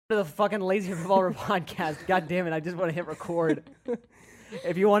To the fucking Lazy Revolver podcast. God damn it, I just want to hit record.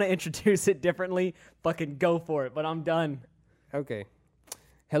 If you want to introduce it differently, fucking go for it, but I'm done. Okay.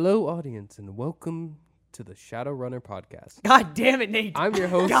 Hello, audience, and welcome to the Shadowrunner podcast. God damn it, Nate. I'm your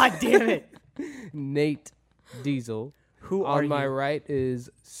host, God damn it. Nate Diesel. Who are On you? my right is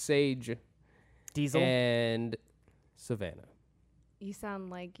Sage Diesel? and Savannah. You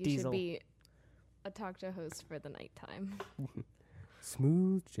sound like you Diesel. should be a talk show host for the nighttime.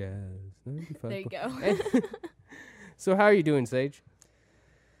 Smooth jazz. 95. There you go. So how are you doing, Sage?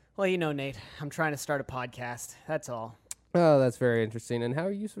 Well, you know, Nate, I'm trying to start a podcast. That's all. Oh, that's very interesting. And how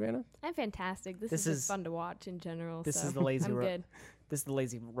are you, Savannah? I'm fantastic. This This is is- just fun to watch in general. this so is the lazy I'm ro- good. This is the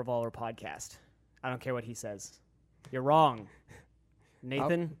Lazy Revolver podcast. I don't care what he says. You're wrong.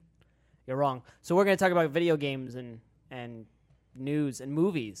 Nathan, you're wrong. So we're going to talk about video games and news and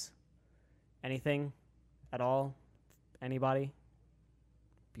movies. Anything at all? Anybody?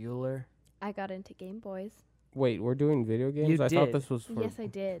 Bueller? I got into Game Boys. Wait, we're doing video games? You I thought did. this was for... Yes, I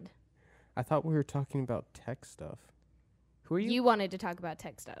did. I thought we were talking about tech stuff. Who are you? You wanted to talk about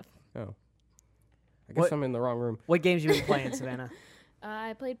tech stuff. Oh. I guess What- I'm in the wrong room. What games you been playing, Savannah?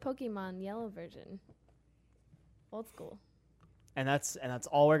 I played Pokemon Yellow version. Old school. And that's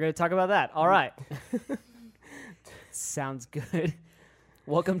all we're going to talk about that. All right. Sounds good.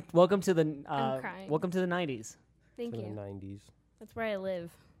 Welcome to the crying. welcome to the 90s. Thank For the you. 90s. That's where I live.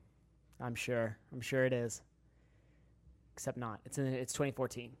 I'm sure it is. Except not. It's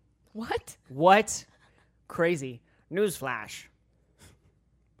 2014. What? What? Crazy. Newsflash.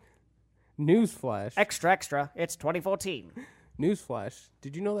 Newsflash. Extra. It's 2014. Newsflash.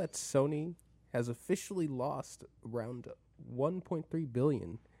 Did you know that Sony has officially lost around 1.3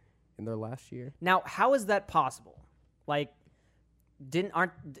 billion in their last year? Now, how is that possible? Like didn't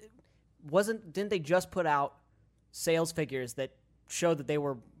they just put out sales figures that showed that they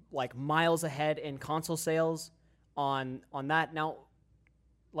were like miles ahead in console sales on that? Now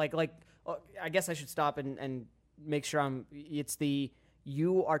I guess I should stop and make sure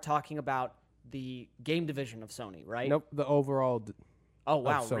you are talking about the game division of Sony, right? Nope, the overall Oh of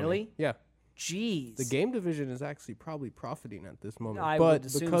wow, Sony. really? Yeah. Jeez. The game division is actually probably profiting at this moment. I but would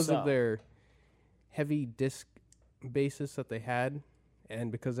assume because so. of their heavy disc basis that they had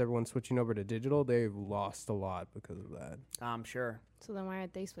and because everyone's switching over to digital, they've lost a lot because of that. I'm sure. So then why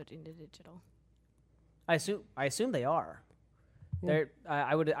aren't they switching to digital? I assume they are. Yeah.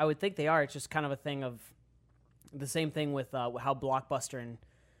 I would think they are. It's just kind of a thing of the same thing with how Blockbuster and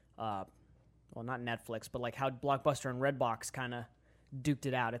well, not Netflix, but like how Blockbuster and Redbox kind of duked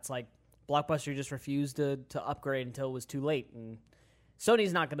it out. It's like Blockbuster just refused to upgrade until it was too late, and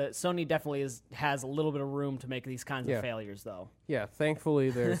Sony definitely has a little bit of room to make these kinds Yeah. of failures, though. Yeah, thankfully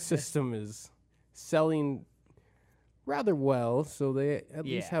their system is selling rather well, so they at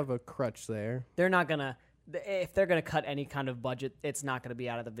least Yeah. have a crutch there. They're not gonna. If they're gonna cut any kind of budget, it's not gonna be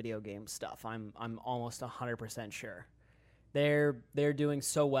out of the video game stuff. I'm almost 100% sure. They're doing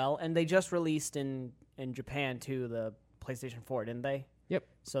so well, and they just released in Japan too the PlayStation 4, didn't they? Yep.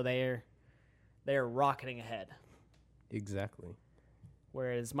 So they're rocketing ahead. Exactly.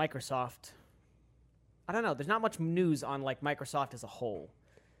 Whereas Microsoft, I don't know. There's not much news on like Microsoft as a whole.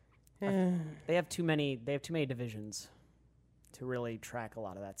 They have too many divisions to really track a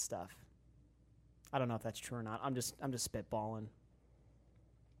lot of that stuff. I don't know if that's true or not. I'm just spitballing.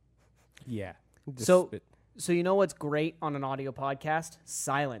 Yeah. Just So- spit. So you know what's great on an audio podcast?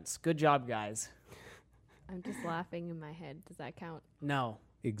 Silence. Good job, guys. I'm just laughing in my head. Does that count? No.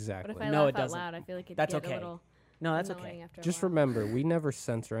 Exactly. But if I No, laugh it out doesn't. loud, I feel like it That's get okay. a little No, that's annoying okay. after a Just while. remember, we never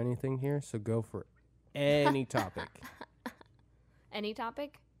censor anything here, so go for any topic. Any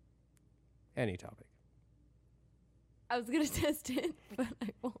topic? Any topic. I was going to test it, but I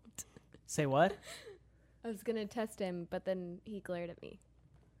won't. Say what? I was going to test him, but then he glared at me.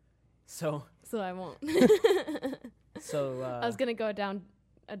 So So I won't. so I was going to go down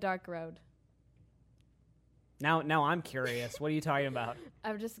a dark road. now I'm curious. What are you talking about?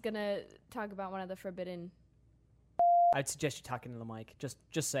 I'm just going to talk about one of the forbidden. I'd suggest you talk into the mic.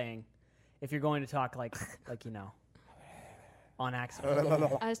 Just saying. If you're going to talk like on accident.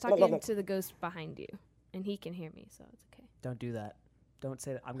 I was talking to the ghost behind you, and he can hear me, so it's okay. Don't do that. Don't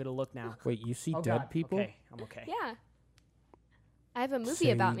say that. I'm going to look now. Wait, you see Oh, dead God. people? Okay, I'm okay. Yeah. I have a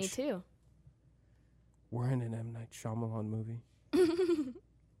movie about me, Sage. too. We're in an M. Night Shyamalan movie.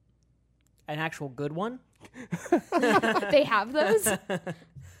 An actual good one? They have those?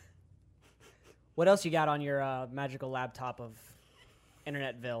 What else you got on your magical laptop of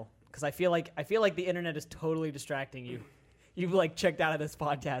Internetville? Because I feel like the internet is totally distracting you. you've like checked out of this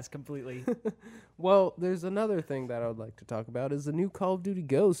podcast completely. Well, there's another thing that I would like to talk about is the new Call of Duty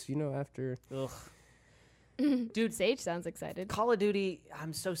Ghosts. You know, after Ugh. Dude, Sage sounds excited. Call of Duty,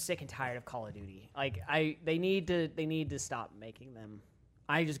 I'm so sick and tired of Call of Duty. Like they need to stop making them.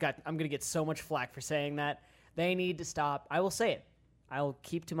 I'm gonna get so much flack for saying that. They need to stop. I will say it. I'll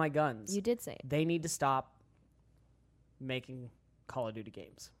keep to my guns. You did say it. They need to stop making Call of Duty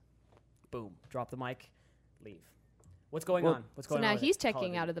games. Boom. Drop the mic. Leave. What's going Well, on? What's So going now on? with he's it? Call of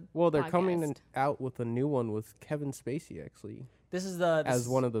checking Duty. out of the well, they're podcast. coming out with a new one with Kevin Spacey actually This is the as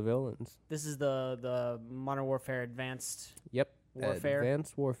one of the villains. This is the Modern Warfare Advanced Yep, Warfare.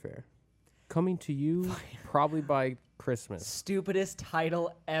 Advanced Warfare, coming to you probably by Christmas. Stupidest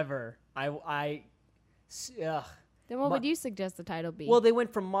title ever. Ugh. Then what Mu- would you suggest the title be? Well, they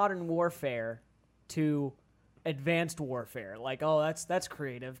went from Modern Warfare to Advanced Warfare. Like, oh, that's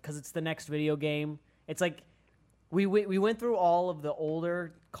creative because it's the next video game. It's like we went through all of the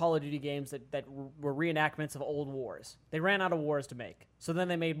older Call of Duty games that were reenactments of old wars. They ran out of wars to make, so then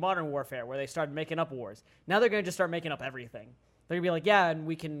they made Modern Warfare, where they started making up wars. Now they're going to just start making up everything. They're going to be like, yeah, and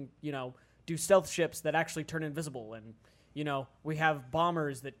we can do stealth ships that actually turn invisible, and we have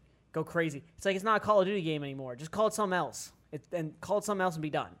bombers that go crazy. It's like it's not a Call of Duty game anymore. Just call it something else. And be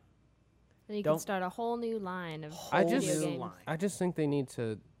done. and you don't- can start a whole new line of I video just- games. I just think they need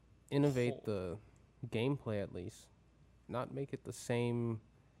to innovate the gameplay at least, not make it the same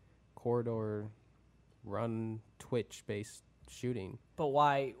corridor run Twitch based shooting. But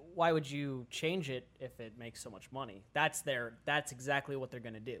why would you change it if it makes so much money? That's exactly what they're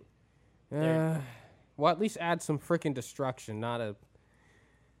gonna do. Well, at least add some freaking destruction, not a.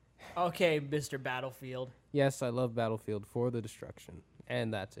 Okay, Mr. Battlefield. Yes, I love Battlefield for the destruction,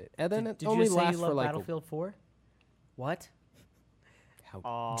 and that's it. And then Did it you only just say lasts you for love like. Battlefield 4? What?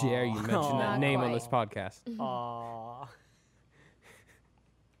 How dare you mention that Not name on quite. this podcast? Aw.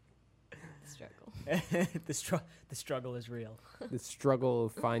 Struggle. the struggle is real. The struggle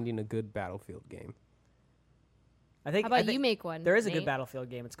of finding a good Battlefield game. I think. How about I think you make one? There is a Nate? good Battlefield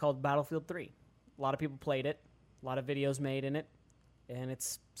game. It's called Battlefield 3. A lot of people played it. A lot of videos made in it, and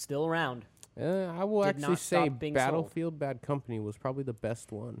it's still around. I will Did actually not say stop being sold. Battlefield Bad Company was probably the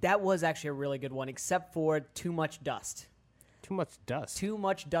best one. That was actually a really good one, except for too much dust. Too much dust. Too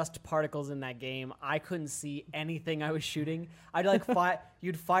much dust particles in that game. I couldn't see anything I was shooting. I'd like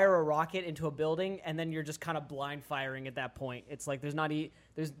you'd fire a rocket into a building, and then you're just kind of blind firing at that point. It's like there's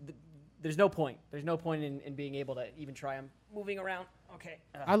no point. There's no point in being able to even try. I'm moving around. Okay.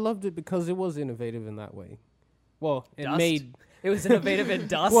 I loved it because it was innovative in that way. Well, it Dust? made It was innovative in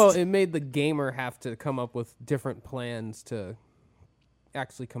dust. well, it made the gamer have to come up with different plans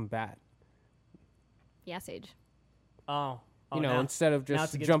actually combat. Yeah, Sage. Oh, You know, now- instead of now just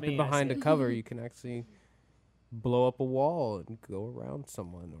it's against jumping me, I behind see. a cover, you can actually blow up a wall and go around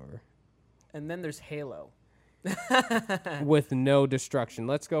someone or and then there's Halo. with no destruction.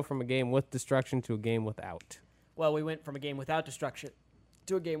 Let's go from a game with destruction to a game without. Well, we went from a game without destruction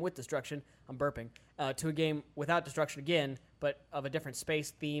to a game with destruction. I'm burping. To a game without destruction again, but of a different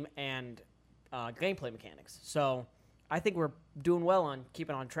space theme and gameplay mechanics. So I think we're doing well on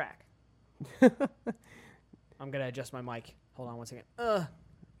keeping on track. I'm gonna adjust my mic. Hold on one second.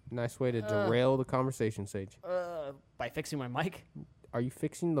 Nice way to derail the conversation, Sage. By fixing my mic, Are you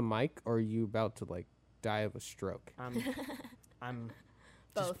fixing the mic or are you about to die of a stroke? I'm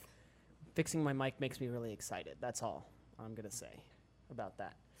just Both. fixing my mic makes me really excited. That's all I'm gonna say about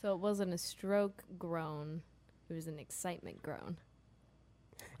that. So it wasn't a stroke groan. It was an excitement groan.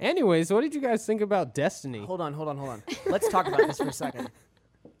 Anyways, what did you guys think about Destiny? Hold on. Let's talk about this for a second.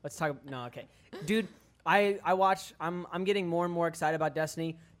 Okay. Dude, I watch I'm getting more and more excited about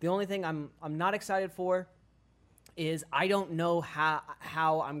Destiny. The only thing I'm not excited for is I don't know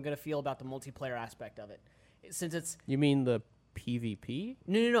how I'm going to feel about the multiplayer aspect of it. Since it's You mean the PvP?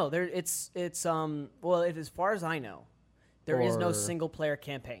 no, there it's well, as far as I know, there is no Or- single player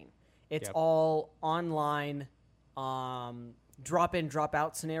campaign. It's Yep. all online drop in, drop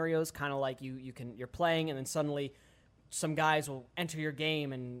out scenarios, kind of like you're playing and then suddenly some guys will enter your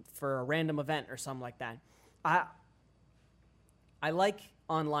game and for a random event or something like that. I like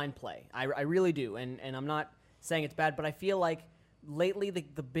online play. I really do, and I'm not saying it's bad, but I feel like lately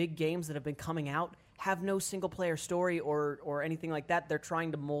the big games that have been coming out have no single player story or anything like that. They're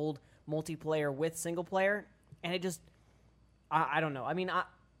trying to mold multiplayer with single player, and it just I don't know. I mean,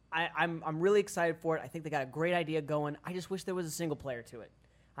 I'm really excited for it. I think they got a great idea going. I just wish there was a single player to it.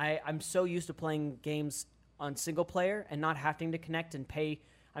 I'm so used to playing games on single player and not having to connect and pay.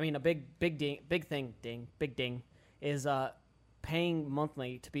 I mean, a big ding is paying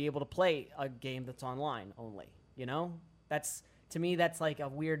monthly to be able to play a game that's online only. You know, That's to me, that's like a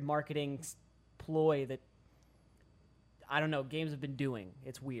weird marketing ploy that I don't know. Games have been doing.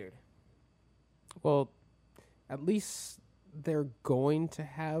 It's weird. Well, at least they're going to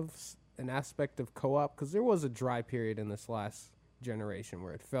have an aspect of co-op, because there was a dry period in this last generation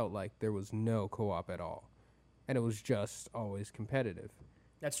where it felt like there was no co-op at all, and it was just always competitive.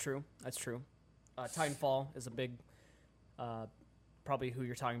 That's true. That's true. Titanfall is a big, probably who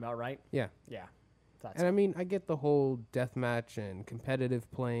you're talking about, right? Yeah. Yeah. That's And I mean, I get the whole deathmatch and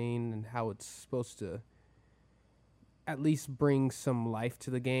competitive playing and how it's supposed to at least bring some life to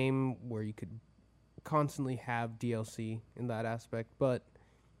the game where you could constantly have DLC in that aspect, but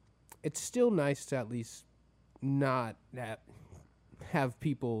it's still nice to at least not have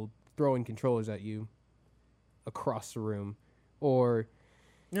people throwing controllers at you across the room, or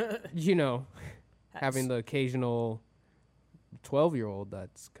you know, having the occasional 12-year-old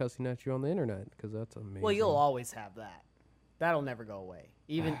that's cussing at you on the internet, because that's amazing. Well, you'll always have that. That'll never go away.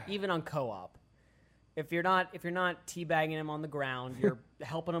 Even on co-op. If you're not teabagging him on the ground, you're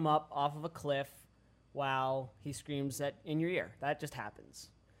helping him up off of a cliff while he screams in your ear. That just happens.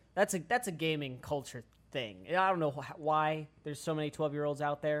 That's a gaming culture thing. I don't know why there's so many 12-year-olds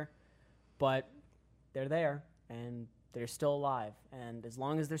out there, but they're there and they're still alive. And as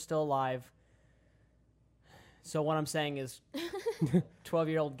long as they're still alive, so what I'm saying is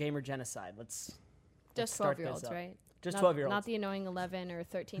 12-year-old gamer genocide. Let's Just start this 12-year-olds, up. right? Just Not- 12-year-olds. Not the annoying 11 or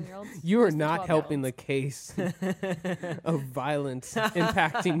 13-year-olds. You are Just the not helping the 12-year-olds. case of violence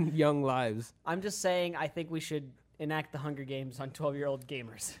impacting young lives. I'm just saying I think we should enact the Hunger Games on 12-year-old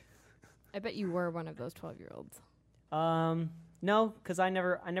gamers. I bet you were one of those 12-year-olds. No, because I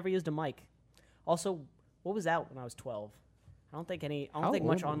never used a mic. Also, what was out when I was 12? I don't think How much old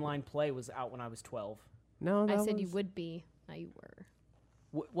were you? online play was out when I was 12. No, I said you would be. Now you were.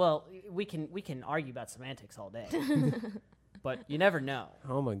 Well, we can argue about semantics all day, but you never know.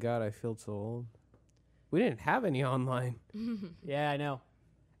 Oh my god, I feel so old. We didn't have any online. Yeah, I know.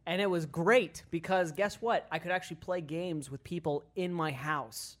 And it was great because guess what? I could actually play games with people in my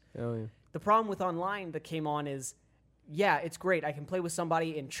house. Oh yeah. The problem with online that came on is, yeah, it's great. I can play with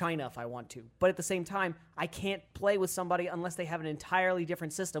somebody in China if I want to. But at the same time, I can't play with somebody unless they have an entirely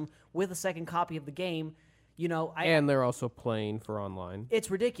different system with a second copy of the game. You know, And they're also playing for online. it's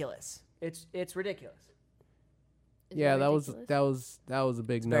ridiculous. It's ridiculous. Is Yeah, that that ridiculous? was a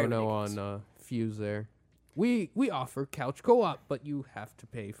big very no-no ridiculous. on Fuse there. We offer couch co-op, but you have to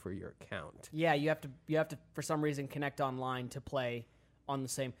pay for your account. Yeah, you have to for some reason connect online to play on the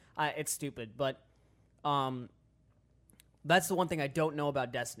same. It's stupid, but that's the one thing I don't know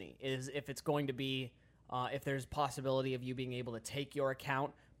about Destiny is if it's going to be if there's possibility of you being able to take your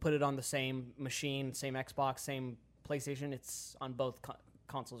account, put it on the same machine, same Xbox, same PlayStation. It's on both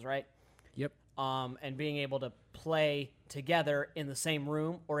consoles, right? Yep. And being able to play together in the same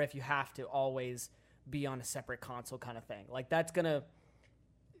room, or if you have to always be on a separate console kind of thing. Like that's gonna.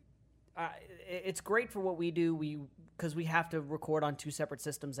 It's great for what we do. Because we have to record on two separate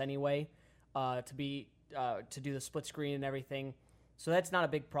systems anyway, to do the split screen and everything. So that's not a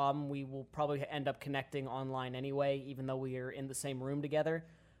big problem. We will probably end up connecting online anyway, even though we are in the same room together.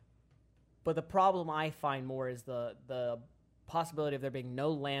 But the problem I find more is the possibility of there being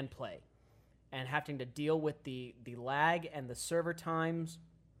no LAN play and having to deal with the lag and the server times,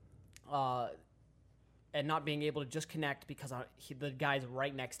 and not being able to just connect because the guy's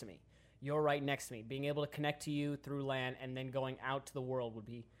right next to me. You're right next to me. Being able to connect to you through LAN and then going out to the world would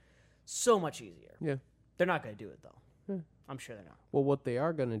be so much easier. Yeah. They're not going to do it, though. I'm sure they're not. Well, what they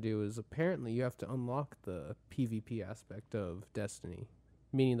are going to do is apparently you have to unlock the PvP aspect of Destiny,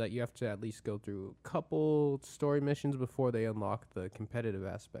 meaning that you have to at least go through a couple story missions before they unlock the competitive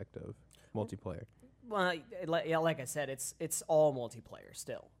aspect of multiplayer. Well, like I said, it's all multiplayer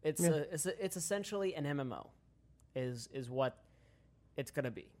still. It's Yeah. It's essentially an MMO, is what it's going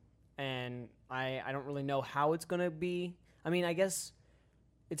to be. And I don't really know how it's going to be. I mean, I guess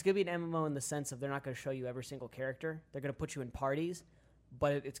it's going to be an MMO in the sense of they're not going to show you every single character. They're going to put you in parties,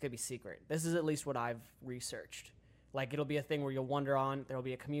 but it's going to be secret. This is at least what I've researched. Like, it'll be a thing where you'll wander on, there'll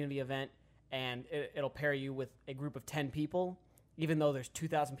be a community event, and it'll pair you with a group of 10 people, even though there's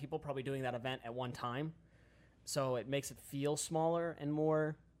 2,000 people probably doing that event at one time. So it makes it feel smaller and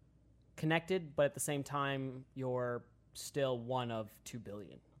more connected, but at the same time, you're still one of 2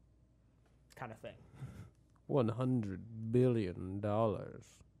 billion kind of thing. $100 billion.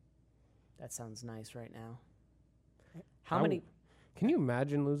 That sounds nice right now. How many Can you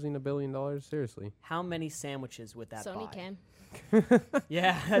imagine losing $1 billion? Seriously. How many sandwiches would that Sony buy? can.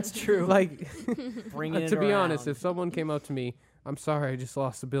 Yeah, that's true. Like, Bringing it to be honest, around. if someone came up to me, I'm sorry, I just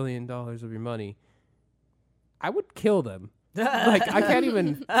lost $1 billion of your money, I would kill them. Like I can't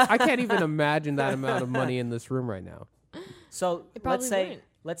even imagine that amount of money in this room right now. So It probably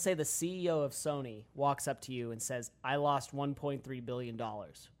let's say the CEO of Sony walks up to you and says, "I lost $1.3 billion."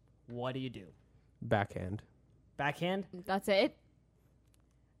 What do you do? Backhand. Backhand? That's it.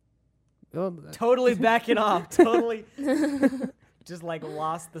 Oh, Totally back it off. Totally. Just like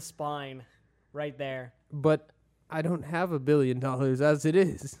lost the spine right there. but I don't have $1 billion as it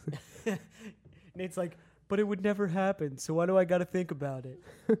is. Nate's like, but it would never happen. So why do I got to think about it?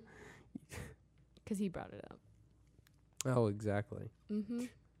 Because he brought it up. Oh, exactly. Mm-hmm.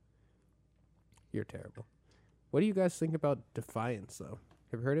 You're terrible. What do you guys think about Defiance, though?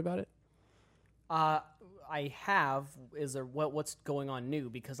 Have you heard about it? I have. Is there what's going on new?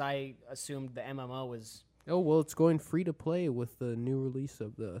 Because I assumed the MMO was. Oh, well, it's going free to play with the new release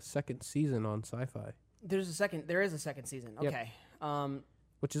of the second season on Sci-Fi, There is a second season. Yep. Okay.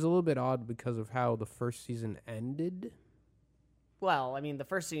 which is a little bit odd because of how the first season ended. Well, I mean, the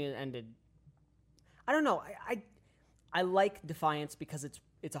first season ended. I don't know. I like Defiance because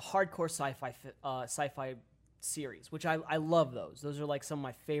it's a hardcore sci-fi series, which I love those. Those are like some of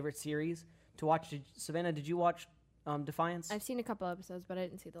my favorite series to watch. Savannah, did you watch Defiance? I've seen a couple episodes, but I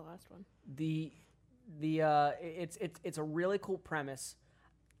didn't see the last one. It's a really cool premise.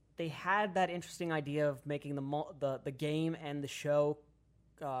 They had that interesting idea of making the game and the show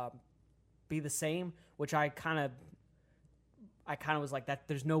be the same, which I kind of was like, that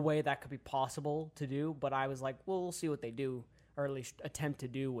there's no way that could be possible to do, but I was like, well, we'll see what they do, or at least attempt to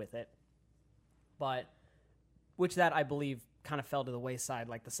do with it. But which that I believe kind of fell to the wayside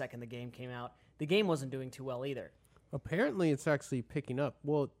like the second the game came out. The game wasn't doing too well either. Apparently, it's actually picking up.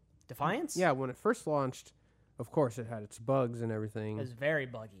 Well, Defiance? yeah, when it first launched, of course, it had its bugs and everything. It was very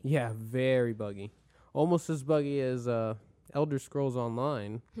buggy. Yeah, very buggy. Almost as buggy as Elder Scrolls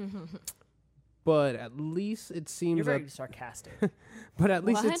Online. But at least it seems You're very that sarcastic. but at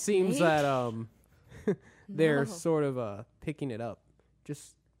least it What, seems Nate? that they're No. sort of picking it up.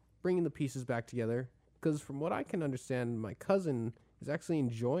 Just bringing the pieces back together, because from what I can understand, my cousin is actually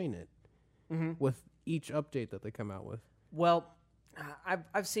enjoying it with each update that they come out with. Well,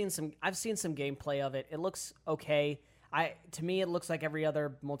 I've seen some gameplay of it. It looks okay. To me, it looks like every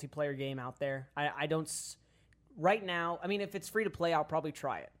other multiplayer game out there. I don't right now. I mean, if it's free to play, I'll probably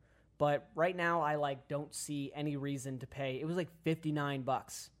try it. But right now, I don't see any reason to pay. It was like $59,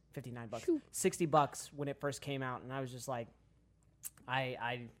 $60 when it first came out, and I was just like,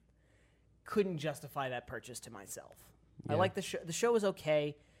 I couldn't justify that purchase to myself. I Yeah. like the show. The show was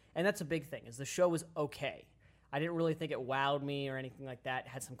okay, and that's a big thing. Is the show was okay. I didn't really think it wowed me or anything like that. It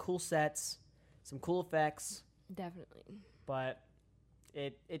had some cool sets, some cool effects, Definitely. but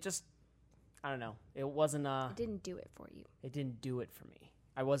it just, I don't know. It wasn't It didn't do it for you. it didn't do it for me.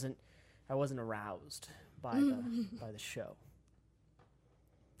 I wasn't aroused by the show.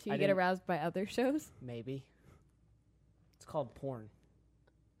 Do you I get didn't- aroused by other shows? Maybe. It's called porn.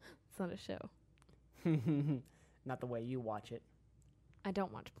 It's not a show. Not the way you watch it. I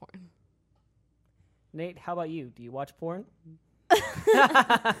don't watch porn. Nate, how about you? Do you watch porn?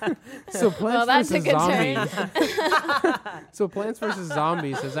 So Plants Well, that vs. took a turn. Zombies. So Plants vs.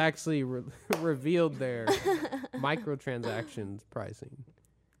 Zombies has actually revealed their microtransactions pricing.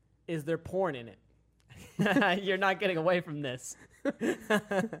 Is there porn in it? You're not getting away from this.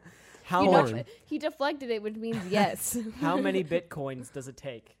 How You much? know, he deflected it, which means yes. How many bitcoins does it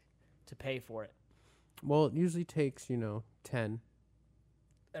take to pay for it? Well, it usually takes 10.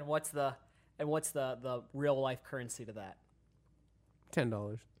 And what's the real life currency to that?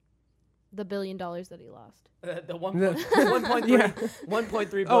 $10. The $1 billion that he lost. The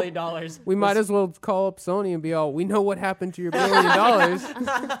 1.3 billion dollars. We might as well call up Sony and be all, we know what happened to your $1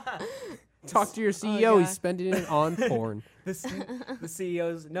 billion. Talk to your CEO. He's God. spending it on porn. The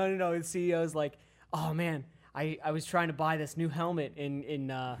CEO's no. The CEO's like, oh man, I was trying to buy this new helmet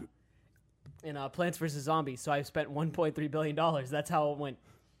in Plants vs Zombies, so I spent $1.3 billion. That's how it went.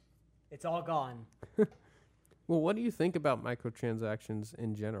 It's all gone. Well, what do you think about microtransactions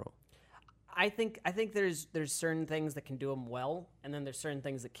in general? I think there's certain things that can do them well, and then there's certain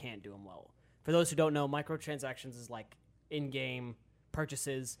things that can't do them well. For those who don't know, microtransactions is like in-game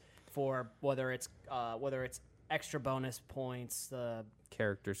purchases for whether it's extra bonus points, the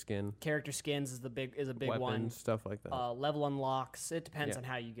Character skin, character skins is a big weapons, one. stuff like that. Level unlocks. It depends Yeah. on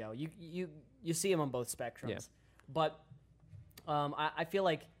how you go. You see them on both spectrums, Yeah. but I feel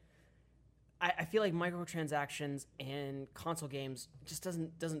like microtransactions in console games just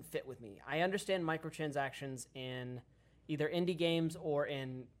doesn't fit with me. I understand microtransactions in either indie games or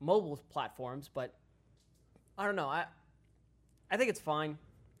in mobile platforms, but I don't know. I think it's fine.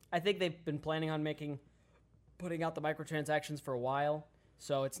 I think they've been planning on making putting out the microtransactions for a while,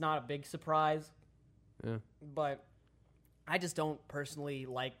 so it's not a big surprise. Yeah. But I just don't personally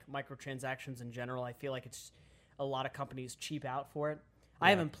like microtransactions in general. I feel like it's a lot of companies cheap out for it.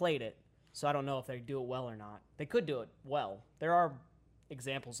 I haven't played it, so I don't know if they do it well or not. They could do it well. There are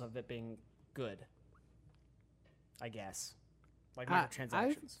examples of it being good, I guess. Like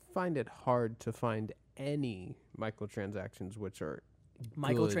microtransactions. I find it hard to find any microtransactions which are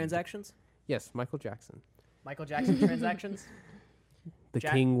Microtransactions? Yes, Michael Jackson. Michael Jackson transactions? The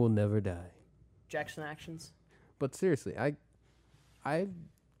king will never die. Jackson actions? But seriously, I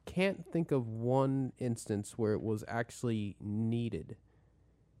can't think of one instance where it was actually needed.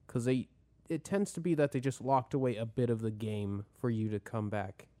 Because it tends to be that they just locked away a bit of the game for you to come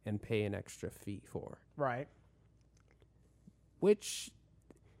back and pay an extra fee for. Right. Which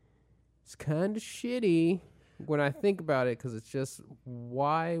is kind of shitty when I think about it, because it's just,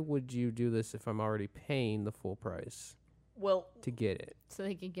 why would you do this if I'm already paying the full price Well, to get it? So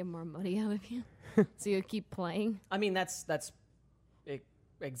they could get more money out of you. So you keep playing. I mean, that's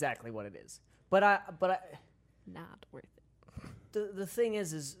exactly what it is. But I Not worth it. the thing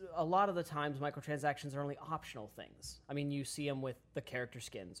is a lot of the times microtransactions are only optional things. I mean, you see them with the character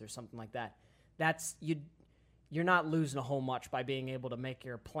skins or something like that. You're not losing a whole much by being able to make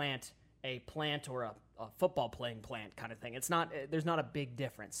your plant a plant or a football playing plant kind of thing. It's not. There's not a big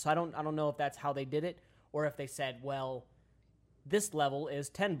difference. So I don't know if that's how they did it, or if they said, well, this level is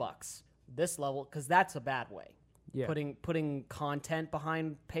 $10. This level, because that's a bad way. Yeah. Putting content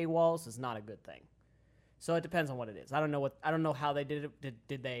behind paywalls is not a good thing. So it depends on what it is. I don't know how they did it.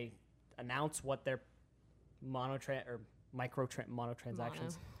 Did they announce what their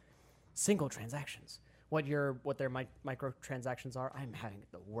microtransactions, single transactions? What their microtransactions are? I'm having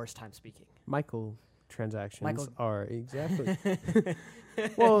the worst time speaking. Michael transactions Michael- are exactly.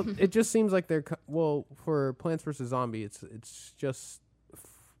 Well, it just seems like they're for Plants vs Zombie, it's just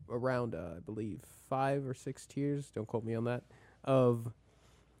around I believe 5 or 6 tiers. Don't quote me on that. Of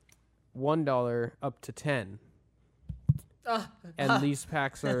 $1 up to 10, and these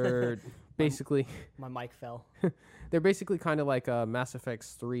packs are basically My mic fell. they're basically kind of like a Mass Effect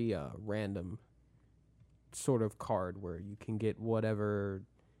 3 random sort of card where you can get whatever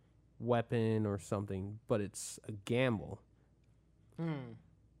weapon or something, but it's a gamble.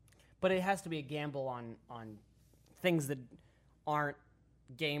 But it has to be a gamble on things that aren't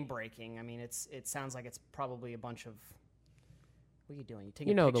game breaking. I mean, it sounds like it's probably a bunch of. What are you doing? You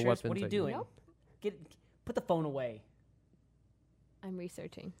taking the pictures? weapons What are you that you- doing? Nope. Put the phone away. I'm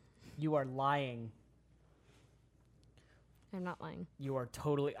researching. You are lying. I'm not lying. You are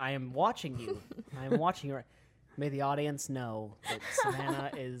totally. I am watching you. I am watching you. May the audience know that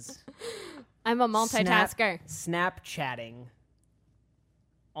Savannah is I'm a multitasker. Snapchatting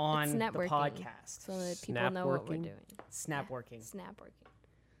on It's the networking. podcast. So that people know what we're Snapworking? doing. Snap working. Snap working.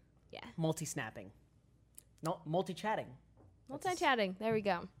 Yeah. Multi-snapping. No, multi-chatting. Multi-chatting. There we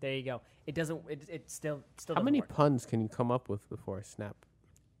go. There you go. It doesn't. It still How doesn't many work. puns can you come up with before I snap?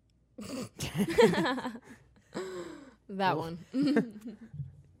 That one.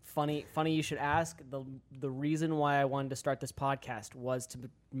 Funny you should ask. The reason why I wanted to start this podcast was to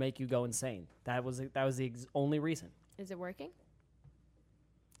make you go insane. That was the only reason. Is it working?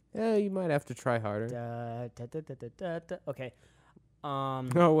 Yeah, you might have to try harder. Okay.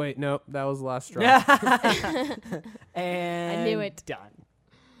 Oh wait, no, that was the last straw. And I knew it. Done.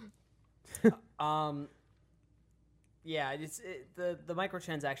 Yeah, the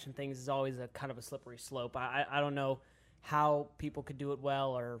microtransaction things is always a kind of a slippery slope. I don't know how people could do it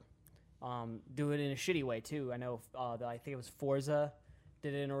well or do it in a shitty way too. I know I think it was Forza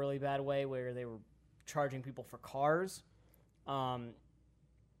did it in a really bad way where they were charging people for cars.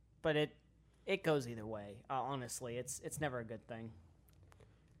 But it goes either way. Honestly, it's never a good thing.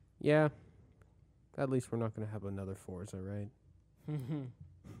 Yeah. At least we're not going to have another Forza, right?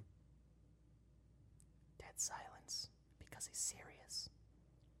 Dead silence because he's serious.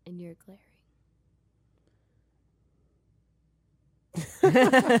 And you're glaring.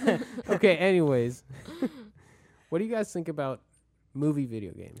 Okay, anyways. What do you guys think about movie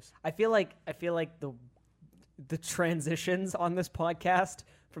video games? I feel like the transitions on this podcast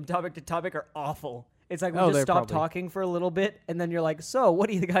from topic to topic are awful. It's like we just they're stop probably- talking for a little bit, and then you're like, "So, what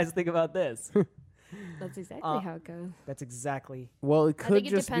do you guys think about this?" That's exactly how it goes. That's exactly. Well, it I could think it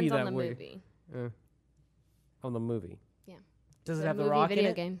just be depends that on the way. movie. On the movie. Does it The have the movie rock in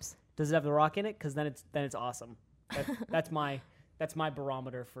video it? games. Does it have the rock in it? Because then it's awesome. That's my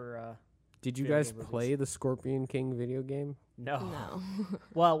barometer for. Did you Video guys game movies. play the Scorpion King video game? No. No.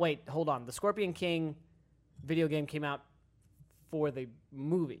 Well, wait, hold on. The Scorpion King video game came out for the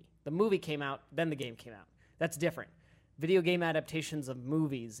movie. The movie came out, then the game came out. That's different. Video game adaptations of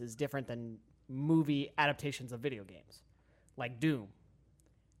movies is different than movie adaptations of video games. Like Doom,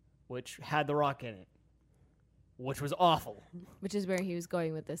 which had The Rock in it, which was awful. Which is where he was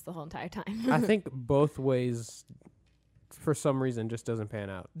going with this the whole entire time. I think both ways, for some reason, just doesn't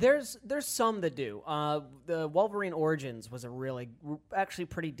pan out. There's some that do. The Wolverine Origins was a actually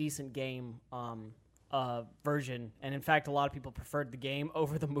pretty decent game version, and in fact, a lot of people preferred the game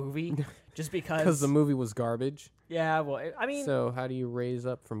over the movie, just because The movie was garbage. Yeah, well, I mean, So how do you raise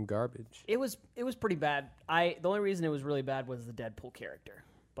up from garbage? it was pretty bad. The only reason it was really bad was the Deadpool character,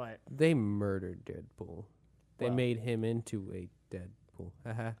 but They murdered Deadpool. They Well. made him into a Deadpool.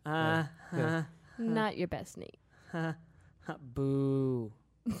 Yeah. Not your best, Nate. boo.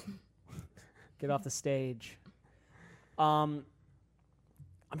 Get off the stage. I'm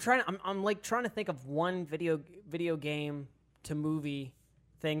trying to think of one video game to movie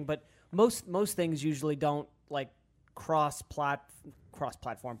thing, but most things usually don't like cross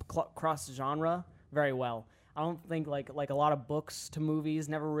genre very well. I don't think like a lot of books to movies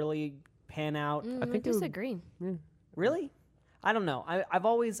never really pan out. I think it would- disagree. Really? I don't know. I've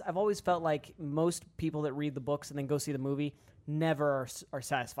always felt like most people that read the books and then go see the movie never are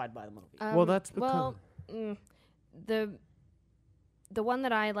satisfied by the movie. Well, that's because The one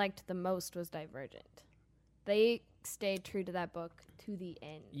that I liked the most was Divergent. They stayed true to that book to the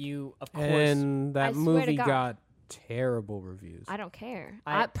end. You, of course, and I that swear to movie God. got terrible reviews. I don't care.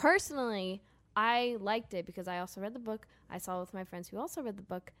 I- Personally, I liked it because I also read the book. I saw it with my friends who also read the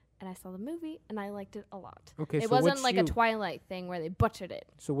book, and I saw the movie, and I liked it a lot. Okay, It so wasn't which like you- a Twilight thing where they butchered it.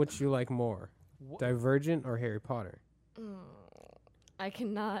 So which you like more, Divergent or Harry Potter? I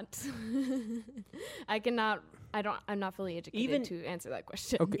cannot. I'm not fully educated Even- to answer that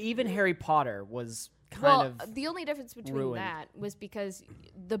question. even Harry Potter was kind Well, of the only difference between ruined. that was because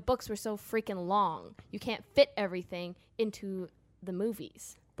the books were so freaking long. You can't fit everything into the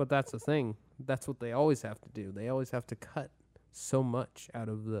movies. But that's the thing. That's what they always have to do. They always have to cut so much out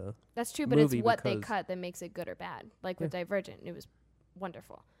of the. That's true, but it's Movie what they because- cut that makes it good or bad. Like with Divergent, it was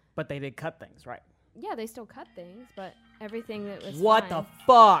wonderful. but they did cut things, right? Yeah, they still cut things, but everything that was What fine. the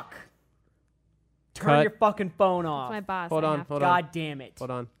fuck? Turn Cut. your fucking phone That's off. my boss. Hold I on, have to- hold God damn it.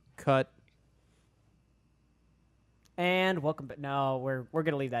 Hold on. Cut. And welcome back. No, we're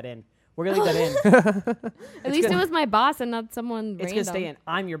going to leave that in. We're going to leave that in. At least gonna- it was my boss and not someone It's random. going to stay in.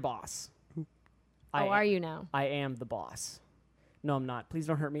 I'm your boss. Oh, are you now? I am the boss. No, I'm not. Please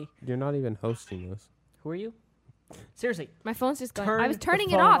don't hurt me. You're not even hosting this. Who are you? Seriously. My phone's just going. Turn I was the turning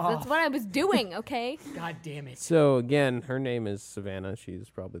it phone off. off. That's what I was doing. Okay. God damn it. So again, her name is Savannah. She's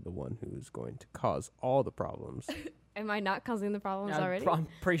probably the one who's going to cause all the problems. Am I not causing the problems I'm, already? I'm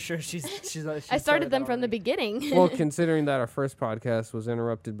pretty sure she's I started them that from the already. beginning. Well, considering that our first podcast was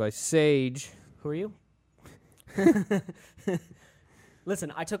interrupted by Sage. Who are you?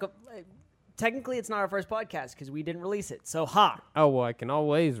 Listen, I took a. Technically, it's not our first podcast because we didn't release it. So, ha. Oh well, I can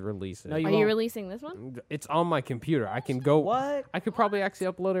always release it. No, Are you won't. releasing this one? It's on my computer. I can go. What? I could probably actually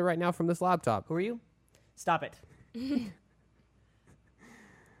upload it right now from this laptop. Who are you? Stop it.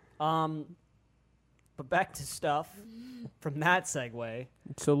 But back to stuff from that segue.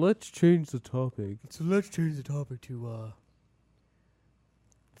 So let's change the topic. So let's change the topic to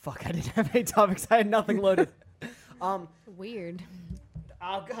Fuck, I didn't have any topics. I had nothing loaded. Weird.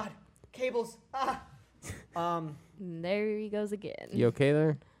 Oh god, cables. Ah. There he goes again. You okay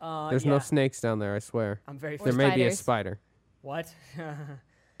there? There's yeah. no snakes down there. I swear. I'm very. Or There may be a spiders. spider. What?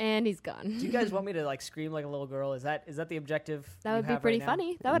 And he's gone. Do you guys want me to like scream like a little girl? Is that the objective? That you would be have pretty right now?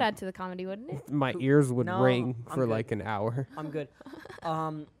 funny. That would add to the comedy, wouldn't it? My ears would No, ring I'm for good. like an hour. I'm good.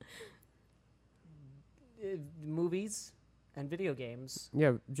 Movies and video games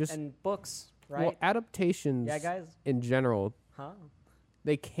Yeah, just and books, right? well, adaptations Yeah, guys. in general, Huh?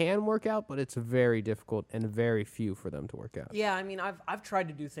 they can work out, but it's very difficult and very few for them to work out. Yeah, I mean, I've tried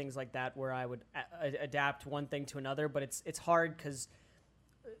to do things like that where I would adapt one thing to another, but it's hard because,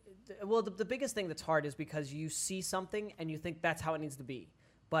 well, the biggest thing that's hard is because you see something and you think that's how it needs to be,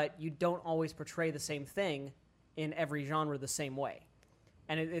 but you don't always portray the same thing in every genre the same way,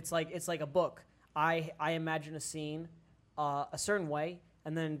 and it's like a book. I imagine a scene a certain way,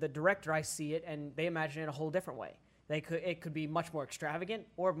 and then the director, I see it and they imagine it a whole different way. It could be much more extravagant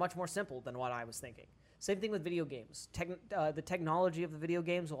or much more simple than what I was thinking. Same thing with video games. The technology of the video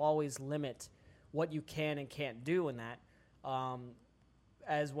games will always limit what you can and can't do in that,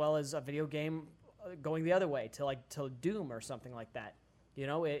 as well as a video game going the other way to Doom or something like that. You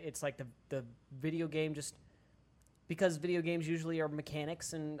know, it's like the video game just because video games usually are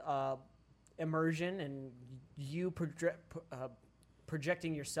mechanics and immersion and you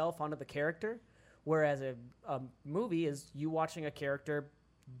projecting yourself onto the character. Whereas a movie is you watching a character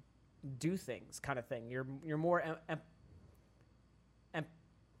do things, kind of thing. You're more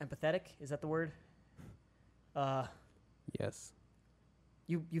empathetic. Is that the word? Yes.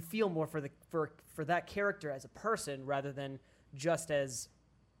 You feel more for that character as a person rather than just as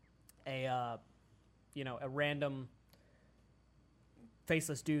a random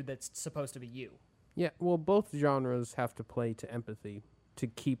faceless dude that's supposed to be you. Yeah, well, both genres have to play to empathy to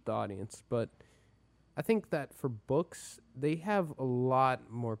keep the audience, but I think that for books, they have a lot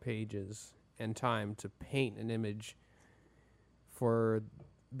more pages and time to paint an image for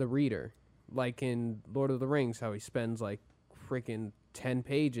the reader. Like in Lord of the Rings, how he spends like freaking 10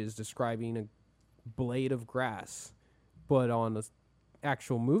 pages describing a blade of grass, but on the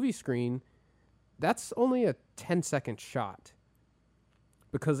actual movie screen, that's only a 10-second shot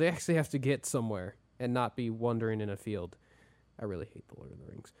because they actually have to get somewhere and not be wandering in a field. I really hate the Lord of the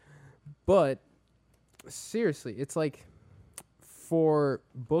Rings. But seriously, it's like for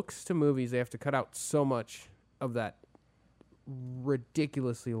books to movies, they have to cut out so much of that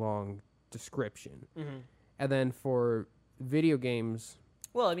ridiculously long description. Mm-hmm. And then for video games,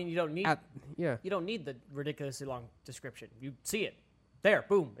 well, I mean, you don't need yeah. you don't need the ridiculously long description. You see it. There,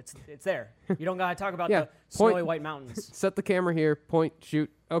 boom, it's there. You don't gotta talk about Yeah, the snowy white mountains. Set the camera here, point, shoot.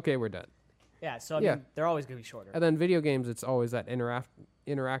 Okay, we're done. Yeah, so I Yeah. mean, they're always gonna be shorter. And then video games, it's always that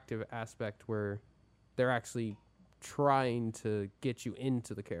interactive aspect where they're actually trying to get you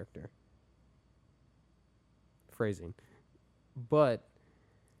into the character. Phrasing. But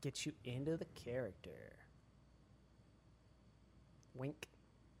Get you into the character. Wink.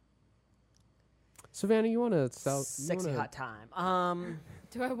 Savannah, you want to sell? Sexy hot time.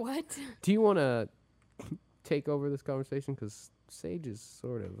 Do I what? Do you want to take over this conversation? Because Sage is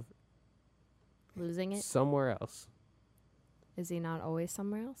sort of Losing it? somewhere else. Is he not always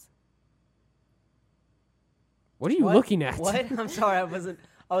somewhere else? What are you What? looking at? What? I'm sorry, I wasn't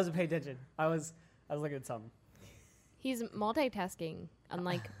paying attention. I was looking at something. He's multitasking,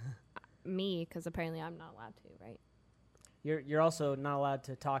 unlike me, because apparently I'm not allowed to, right? You're also not allowed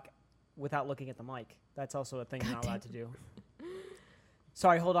to talk without looking at the mic. That's also a thing you're not allowed to do.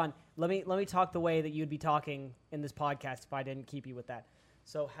 Sorry, hold on. Let me talk the way that you'd be talking in this podcast if I didn't keep you with that.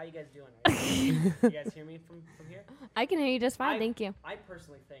 So how you guys doing? You guys hear me from here? I can hear you just fine, thank you. I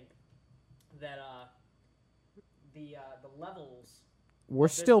personally think that the levels. We're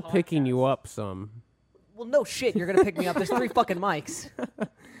This still picking you podcast- up some. Well, no shit. You're gonna pick me up. There's 3 fucking mics.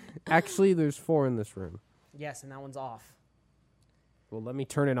 Actually, there's 4 in this room. Yes, and that one's off. Well, let me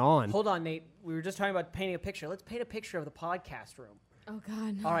turn it on. Hold on, Nate. We were just talking about painting a picture. Let's paint a picture of the podcast room. Oh,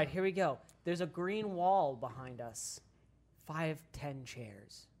 God. All right, here we go. There's a green wall behind us. 5, 10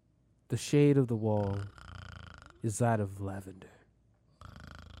 chairs. The shade of the wall is that of lavender.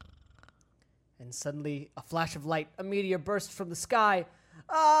 And suddenly, a flash of light, a meteor bursts from the sky.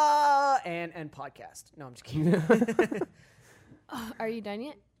 And podcast. No, I'm just kidding. Are you done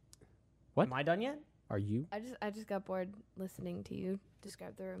yet? What? Am I done yet? Are you? I just got bored listening to you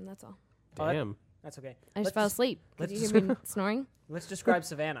describe the room, that's all. Oh, that- Damn. That's okay. I just Let's fell just- asleep. let's Did you hear me snoring? Let's describe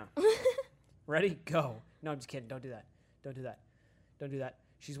Savannah. Ready? Go. No, I'm just kidding. Don't do that. Don't do that. Don't do that.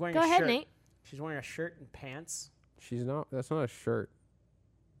 She's wearing Go a ahead, shirt. Nate. She's wearing a shirt and pants. She's not. That's not a shirt.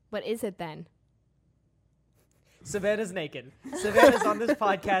 What is it then? Savannah's naked. Savannah's on this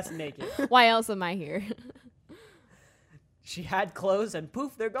podcast naked. Why else am I here? She had clothes and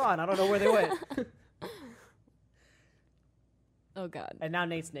poof, they're gone. I don't know where they went. Oh, God. And now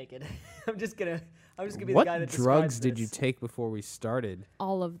Nate's naked. I'm just gonna be What the guy that drugs describes did you this. take before we started?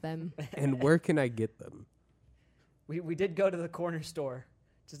 All of them. And where can I get them? We did go to the corner store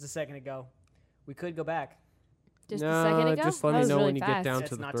just a second ago. We could go back. Just no, a second ago? just let That me was know really when you get fast. down It's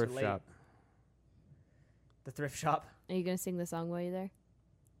to the not too thrift late. shop. The thrift shop. Are you going to sing the song while you're there?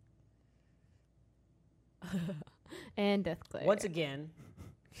 And Death Glare. Once again,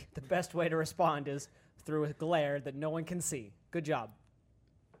 the best way to respond is through a glare that no one can see. Good job.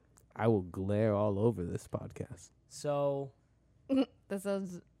 I will glare all over this podcast. So, That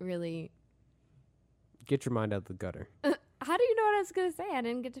sounds really... Get your mind out the gutter. How do you know what I was going to say? I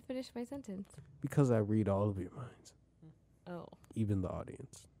didn't get to finish my sentence. Because I read all of your minds, Oh. even the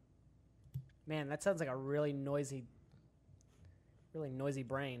audience. man, that sounds like a really noisy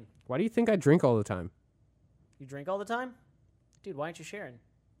brain. Why do you think I drink all the time? You drink all the time? Dude, why aren't you sharing?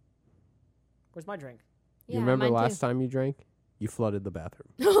 Where's my drink? Yeah, You remember mine last time you drank? You flooded the bathroom.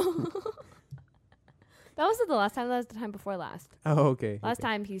 too. That wasn't the last time. That was the time before last. Oh, okay. Last okay.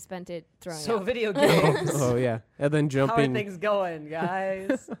 time he spent it throwing So up. video games. Oh, yeah. And then How are jumping. things going,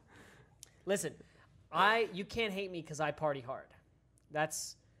 guys? Listen, you can't hate me because I party hard.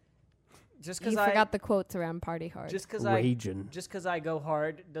 That's Just You because I forgot the quotes around Party Hard. just because I go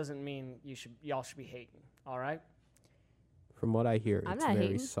hard doesn't mean y'all should be hating. All right. From what I hear, I'm it's not very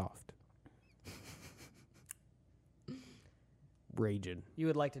hating. soft. Raging. You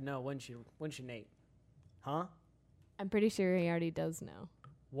would like to know, wouldn't you, Nate? Huh? I'm pretty sure he already does know.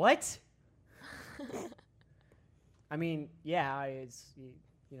 What? I mean, yeah, it's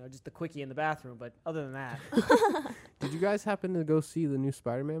just the quickie in the bathroom, but other than that, Did you guys happen to go see the new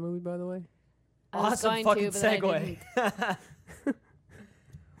Spider-Man movie, by the way? I was awesome going fucking to, but then I segue. didn't.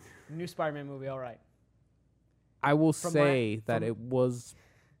 New Spider-Man movie, all right. I will From say that from- it was,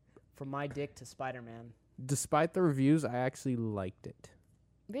 From my dick to Spider-Man. despite the reviews, I actually liked it.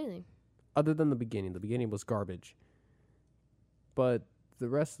 Really? Other than the beginning. The beginning was garbage. But the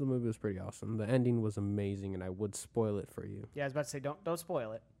rest of the movie was pretty awesome. The ending was amazing, and I would spoil it for you. Yeah, I was about to say, don't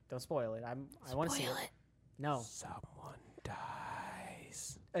spoil it. Don't spoil it. I want to see it. No. Someone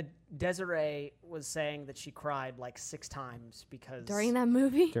dies. Desiree was saying that she cried like 6 times because During that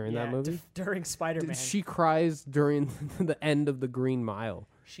movie? During yeah, that movie? during Spider-Man. She cries during the end of the Green Mile.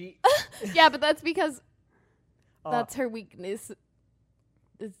 She Yeah, but that's because uh, that's her weakness.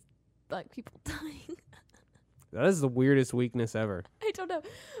 Is like people dying. That is the weirdest weakness ever. I don't know.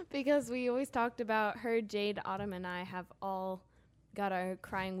 Because we always talked about her, Jade, Autumn, and I have all got our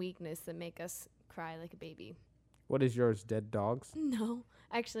crying weakness that make us cry like a baby. What is yours? Dead dogs? No.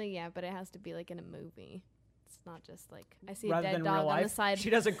 Actually, yeah, but it has to be like in a movie. It's not just like I see rather a dead than dog real on the life. side. She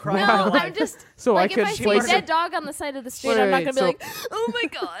doesn't cry in No, real life. I'm just So like I if could I see a place dead dog on the side of the street, Wait, I'm not wait, gonna be so- like, "Oh my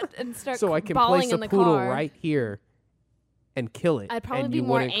god," and start So I can bawling place in a the poodle car. right here and kill it. I'd probably and be you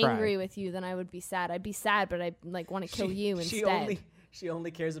more wouldn't angry cry. with you than I would be sad. I'd be sad, but I like want to kill you she instead. She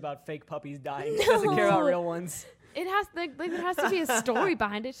only cares about fake puppies dying. She doesn't care about No. real ones. It has like there has to be a story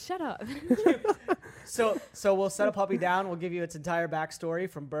behind it. Shut up. So we'll set a puppy down. We'll give you its entire backstory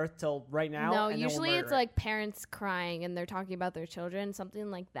from birth till right now. No, and then we'll usually murder it's it. like parents crying and they're talking about their children,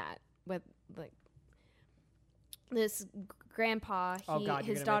 something like that. With like this grandpa, oh god,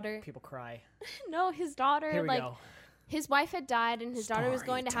 you're his gonna make daughter. people cry. No, his daughter. Here we like go. his wife had died, and his daughter was Story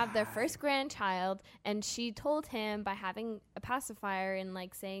going to have their first grandchild. And she told him by having a pacifier and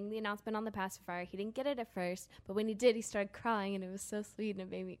like saying the announcement on the pacifier, he didn't get it at first, but when he did, he started crying, and it was so sweet, and it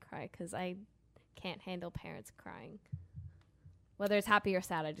made me cry because I can't handle parents crying. Whether it's happy or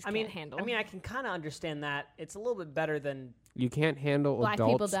sad, I just can't handle. I mean, I can kind of understand that. It's a little bit better than You can't handle Black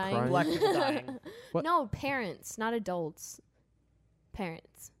people adults dying. crying. black people dying. What? No, parents, not adults.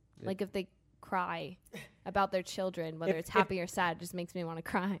 Parents. Yeah. Like if they cry about their children, whether If- it's happy or sad, it just makes me want to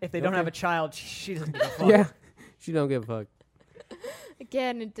cry. If they don't Okay. have a child, she doesn't give a fuck. Yeah. She don't give a fuck.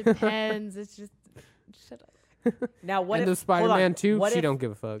 Again, it depends. It's just shut up. Now, what And if the Spider-Man hold on, 2, what she if- don't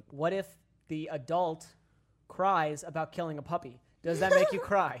give a fuck. What if the adult cries about killing a puppy? Does that make you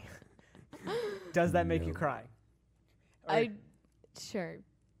cry? Does that make you No. cry? Or- I sure.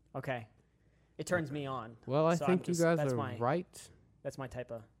 okay. It turns me on. Well, I So think I'm you just- guys that's are my- right. That's my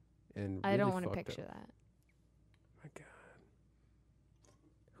type of. And I don't really want to fucked picture up. that. My God.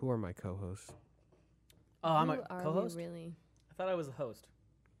 Who are my co-hosts? Oh, I'm Who a are we co-host. really? I thought I was a host.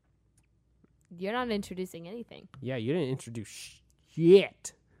 You're not introducing anything. Yeah, you didn't introduce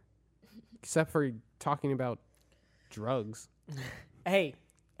shit. Except for talking about drugs. Hey,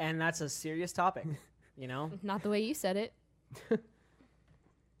 and that's a serious topic. You know. Not the way you said it.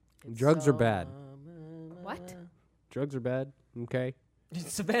 Drugs are bad. What? Drugs are bad, okay?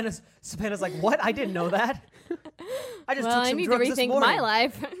 Savannah's like, what? I didn't know that. I just Well, took I some need to drugs this rethink morning. my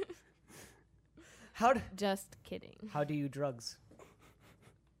life. Just kidding. How do you drugs?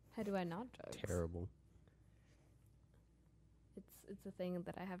 How do I not drugs? Terrible. It's a thing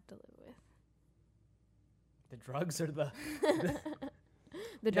that I have to live with. The drugs or the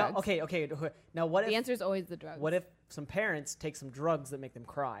The Now, drugs. okay. Now what The if answer is always the drugs. what if some parents take some drugs that make them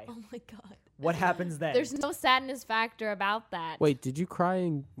cry? Oh my god. What happens then? There's no sadness factor about that. Wait, did you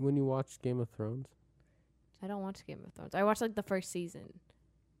cry when you watched Game of Thrones? I don't watch Game of Thrones. I watched like the first season.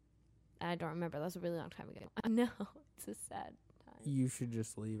 I don't remember. That was a really long time ago. No, it's a sad time. You should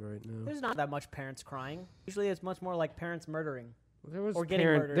just leave right now. There's not that much parents crying. Usually it's much more like parents murdering. There was or getting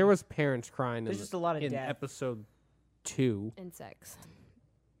murdered. There was parents crying There's just a lot of in death. episode 2. And sex.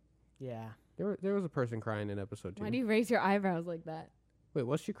 Yeah. There was a person crying in episode 2. Why do you raise your eyebrows like that? Wait,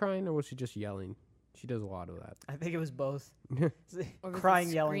 was she crying or was she just yelling? She does a lot of that. I think it was both. Or was it Crying,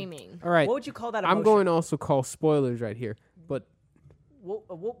 yelling. screaming? All right, What would you call that emotion? I'm going to also call spoilers right here. But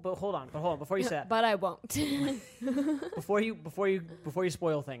But hold on. Before you say that, But I won't. before you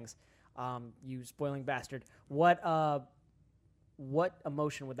spoil things, you spoiling bastard. What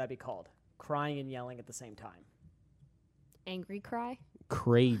emotion would that be called? Crying and yelling at the same time. Angry cry?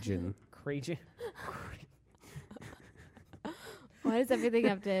 Kragen. Crazy. Why does everything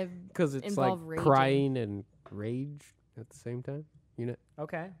have to? Because it's like Involve raging. crying and rage at the same time. You know?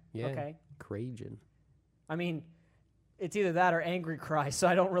 Okay. Yeah. Okay. Raging. I mean, it's either that or angry cry, so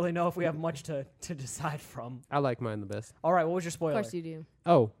I don't really know if we have much to decide from. I like mine the best. All right, what was your Of spoiler? course you do.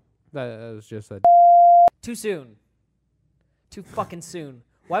 Oh, that was just a. Too soon. Too fucking soon.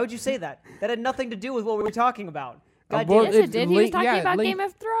 Why would you say that? That had nothing to do with what we were talking about. God well, damn Yes, it. it did. He was link- talking yeah, about link- Game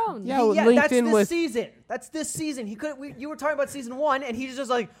of Thrones. Yeah, well, Yeah, linked that's in this with season. That's this season. You were talking about season 1, and he's just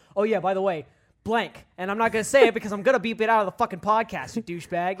like, oh yeah, by the way, blank. And I'm not gonna say it because I'm gonna beep it out of the fucking podcast, you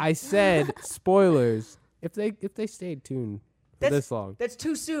douchebag. I said spoilers. If they stayed tuned for That's- this long, That's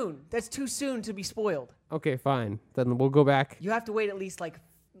too soon. That's too soon to be spoiled. okay, fine. Then we'll go back. You have to wait at least like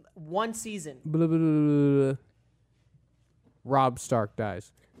one season. Blah, blah, blah, blah, blah. Rob Stark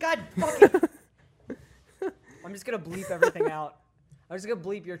dies. God fucking. I'm just gonna bleep everything out. I'm just gonna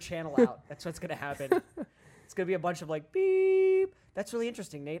bleep your channel out. That's what's gonna happen. It's gonna be a bunch of like beep. That's really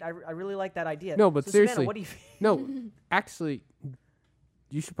interesting, Nate. I really like that idea. No, but So, Savannah, seriously. what do you? No, actually,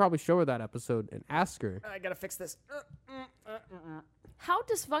 you should probably show her that episode and ask her. I gotta fix this. How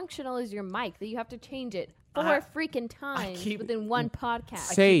dysfunctional is your mic that you have to change it 4 I- freaking times keep- within one podcast?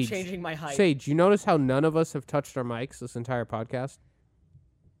 I Sage. keep changing my height. Sage, you notice how none of us have touched our mics this entire podcast?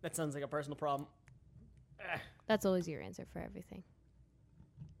 That sounds like a personal problem. That's always your answer for everything.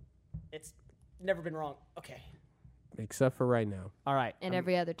 It's never been wrong. Okay. Except for right now. All right. And I'm,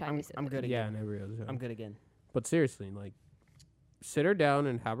 every other time you said I'm that. good Yeah, again. and every other time. I'm good again. But seriously, like, sit her down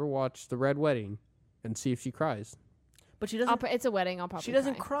and have her watch The Red Wedding and see if she cries. But she I'll doesn't. it's a wedding. I'll probably She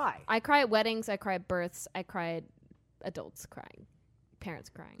doesn't cry. cry. I cry at weddings. I cry at births. I cry at adults crying. Parents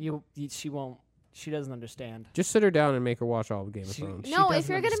crying. She won't. She doesn't understand. Just sit her down and make her watch all of Game of She- Thrones. she No, if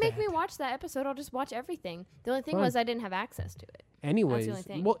doesn't you're going to make me understand. watch that episode, I'll just watch everything. The only thing Fine. was I didn't have access to it. Anyways, only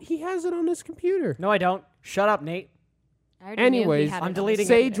thing. well, he has it on his computer. No, I don't. Shut up, Nate. I already knew he Anyways, had it I'm on deleting his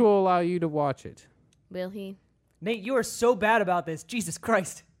it. Sage computer. will allow you to watch it. Will he? Nate, you are so bad about this. Jesus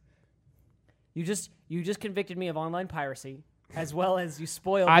Christ. You just convicted me of online piracy, as well as you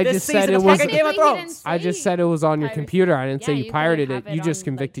spoiled I this just said season it of was- fucking Game of Technically, he Thrones. didn't I just say said it was on your piracy. computer. I didn't say Yeah, you you pirated could it. have You it just on,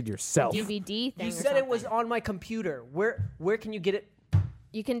 convicted yourself. DVD thing. You or said it was something. on my computer. Where can you get it?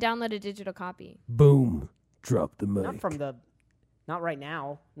 You can download a digital copy. Boom. Drop the mic. Not right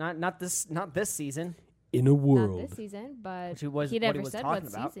now. Not this season. In a Not world. this season, but Which was he what he never was said talking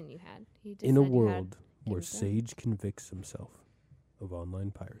what about. season you had. He just In a said you had world Game where of Thrones. Sage convicts himself of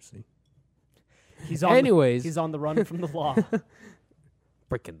online piracy. He's on Anyways. he's on the run from the law.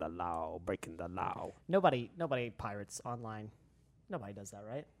 Breaking the law. Breaking the law. Nobody pirates online. Nobody does that,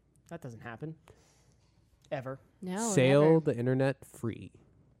 right? That doesn't happen. Ever. No, Sail never. the internet free.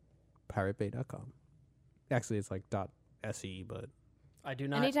 PirateBay.com. Actually, it's like .se, but I do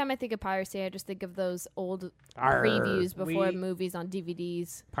not. Anytime I think of piracy, I just think of those old Arr. previews before We- movies on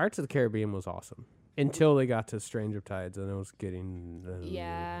DVDs. Pirates of the Caribbean was awesome until they got to Strange of Tides, and it was getting.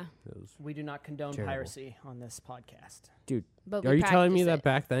 Yeah. It was, We do not condone Terrible. piracy on this podcast. But are we you telling me practice that it.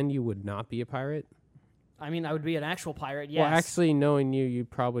 back then you would not be a pirate? I mean, I would be an actual pirate, yes. Well, actually, knowing you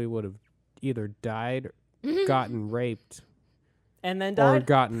probably would have either died, gotten raped, and then or died?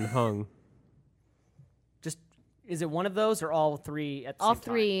 gotten hung. Just is it one of those or all three at the all same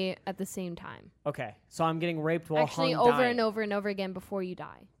time? three at the same time. Okay, so I'm getting raped while Actually, hung over dying. and over and over again before you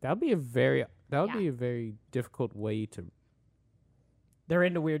die. That would be a very Yeah. difficult way to. They're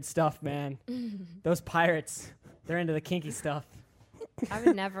into weird stuff, man. Those pirates, they're into the kinky stuff. I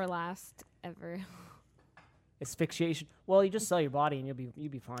would never last ever. Asphyxiation. Well, you just sell your body and you'll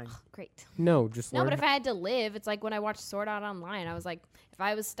be fine. Great. No, just No, learn. but if I had to live, it's like when I watched Sword Art Online. I was like, if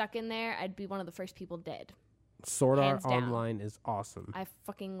I was stuck in there, I'd be one of the first people dead. Sword Art hands down. Online is awesome. I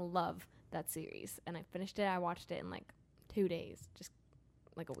fucking love that series, and I finished it. I watched it in like 2 days, just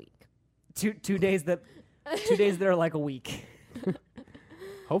like a week. 2 days that 2 days that are like a week.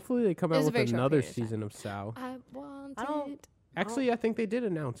 Hopefully, they come It out was a with very short another period of time. season of Sao. I want I don't- it. Actually, I think they did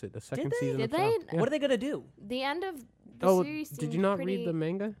announce it. The second they? season Did of they? Sao. Yeah. What are they gonna do? The end of the Oh, series. did seemed you not pretty, read the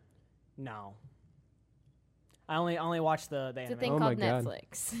manga? No. I only watched the It's a anime. thing Oh called my God.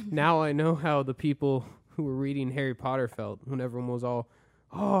 Netflix. Now I know how the people who were reading Harry Potter felt when everyone was all,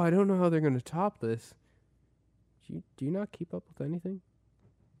 "Oh, I don't know how they're going to top this." Do you not keep up with anything?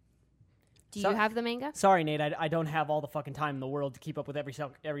 Do So- you have the manga? Sorry, Nate. I don't have all the fucking time in the world to keep up with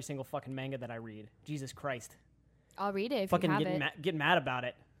every single fucking manga that I read. Jesus Christ. I'll read it if Fucking you have getting it. getting mad about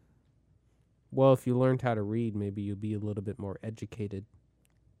it. Well, if you learned how to read, maybe you'll be a little bit more educated.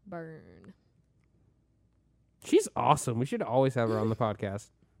 Burn. She's awesome. We should always have her on the podcast.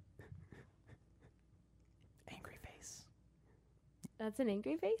 Angry face. That's an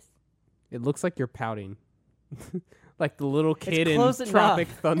angry face? It looks like you're pouting. Like the little kid in close enough. Tropic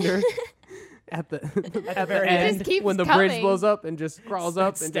Thunder at the very end It just keeps when the bridge coming. blows up and just crawls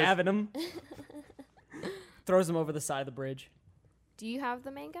up and just, stabbing him. Throws him over the side of the bridge. Do you have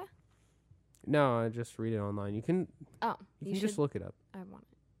the manga? No, I just read it online. You can Oh, you can just look it up. I want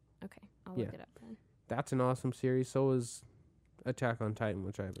it. Okay, I'll Yeah. look it up then. That's an awesome series. So is Attack on Titan,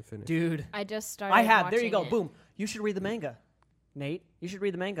 which I haven't finished. Dude. I just started. I have. There you watching go. it. Boom. You should read the manga. Nate, you should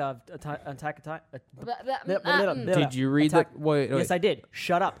read the manga of Attack on Titan. Did you read the Attack- wait, Yes, I did.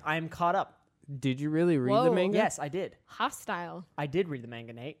 Shut up. I am caught up. Did you really read the Whoa. manga? Yes, I did. Hostile. I did read the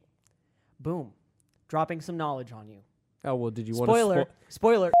manga, Nate. Boom. Dropping some knowledge on you. Oh well, did you Spoiler. want to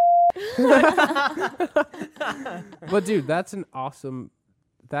Spoiler. But dude, that's an awesome.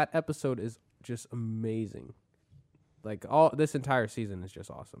 That episode is just amazing. Like all this entire season is just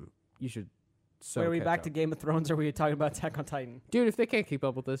awesome. You should. So Wait, are we catch back up. to Game of Thrones or are we talking about Attack on Titan? Dude, if they can't keep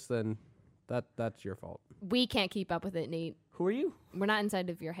up with this, then that's your fault. We can't keep up with it, Nate. Who are you? We're not inside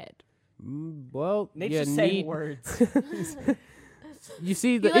of your head. Well, Nate's yeah, just saying neat. words. You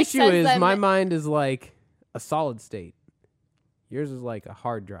see, the like, issue says is that my ma- mind is like a solid state. Yours is like a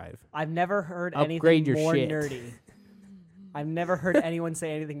hard drive. I've never heard Upgrade anything your more shit. nerdy. I've never heard anyone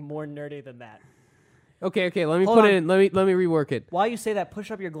say anything more nerdy than that. Okay. Let me Hold put on. it in. Let me rework it. While you say that,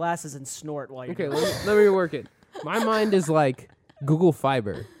 push up your glasses and snort while you're Okay, doing let me rework it. My mind is like Google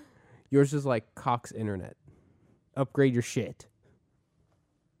Fiber. Yours is like Cox Internet. Upgrade your shit.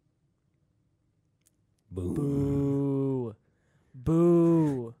 Boom. Boo.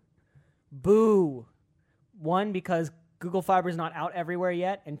 Boo. Boo. One, because Google Fiber is not out everywhere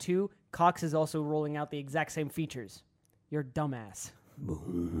yet, and two, Cox is also rolling out the exact same features. You're a dumbass.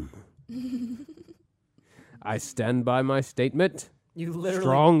 I stand by my statement. You literally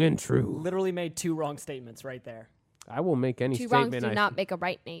Strong and true. literally made two wrong statements right there. I will make any Two wrongs statement. do not make a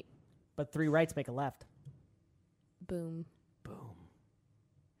right, Nate. But three rights make a left. Boom. Boom.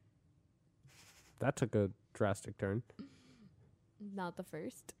 That took a drastic turn, Not the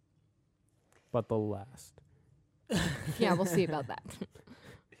first. but the last. Yeah, we'll see about that.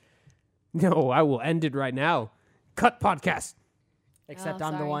 No, I will end it right now. Cut podcast. Except Oh,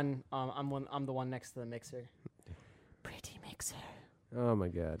 I'm the sorry. one. I'm the one next to the mixer. Pretty mixer. Oh my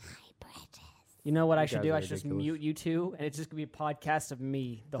god. You know what I You should guys do? are I should just ridiculous. mute you two, and it's just gonna be a podcast of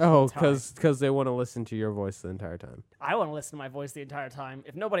me the Oh, whole time. because they want to listen to your voice the entire time. I want to listen to my voice the entire time.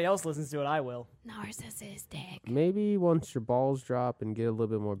 If nobody else listens to it, I will. Narcissistic. Maybe once your balls drop and get a little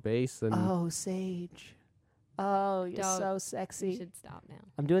bit more bass, then Oh, Sage. Oh, you're Don't. so You sexy. should stop now.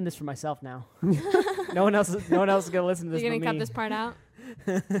 I'm doing this for myself now. No one else is gonna listen to this. You're but gonna cut me. this part out?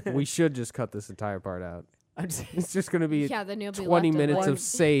 we should just cut this entire part out. I'm just, It's just gonna be Yeah, then you'll be 20 left minutes one- of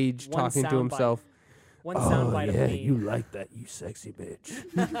Sage one talking to soundbite. himself. one soundbite of me. like that, you sexy bitch.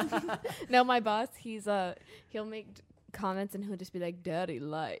 No, my boss, he'll make comments and he'll just be like, "Daddy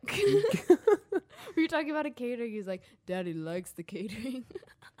like." We were talking about a catering. He's like, "Daddy likes the catering."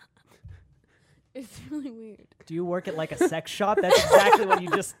 It's really weird. Do you work at like a sex shop? That's exactly what you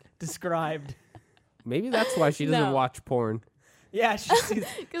just described. Maybe that's why she doesn't No. watch porn. Yeah, she sees.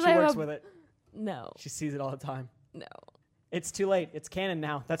 She 'Cause I works have with it. No, She sees it all the time. no. It's too late. It's canon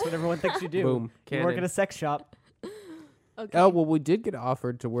now. That's what everyone thinks you do. Boom. You work at Canon. a sex shop. Okay. Oh, well, we did get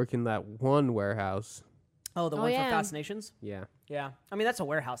offered to work in that one warehouse. Oh, the Oh, one yeah. for Fascinations? Yeah. Yeah. I mean, that's a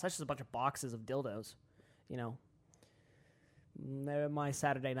warehouse. That's just a bunch of boxes of dildos. You know. They're my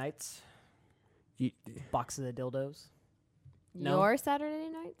Saturday nights. You, Boxes of dildos. No. Your Saturday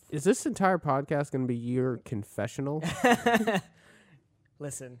nights? is this entire podcast going to be your confessional?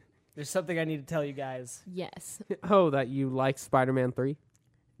 Listen, there's something I need to tell you guys Yes. Oh, that you like Spider-Man 3?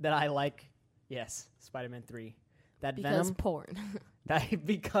 that I like. Yes, Spider-Man 3. That Because Venom. porn.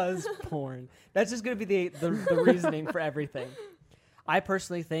 Because porn. That's just going to be the reasoning for everything. I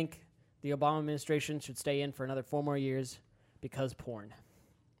personally think the Obama administration should stay in for another 4 more years because porn.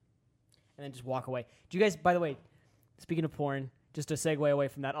 And then just walk away. Do you guys, by the way, speaking of porn, just to segue away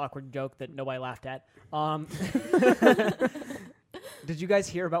from that awkward joke that nobody laughed at, did you guys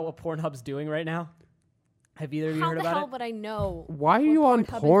hear about what Pornhub's doing right now? Have either of you How heard the about hell it? would I know? Why are what you on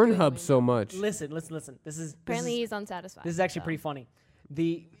Pornhub is doing Pornhub right so much? Listen. This Apparently is, he's unsatisfied. this is actually so. pretty funny.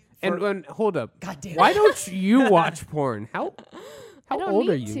 The And hold up. God damn it. Why don't you watch porn? How I don't old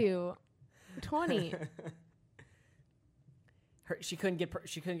need are you? to. 20. she couldn't get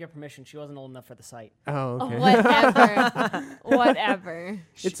permission. She wasn't old enough for the site. Oh, Oh, okay. whatever. Whatever.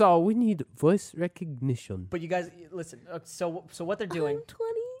 It's all we need voice recognition. But you guys, listen. So what they're doing? I'm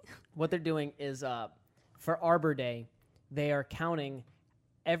 20. What they're doing is for Arbor Day, they are counting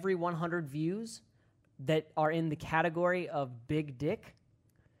every 100 views that are in the category of big dick,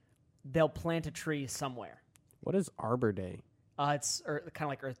 they'll plant a tree somewhere. What is Arbor Day? It's kind of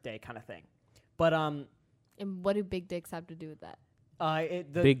like Earth Day kind of thing. But And what do big dicks have to do with that?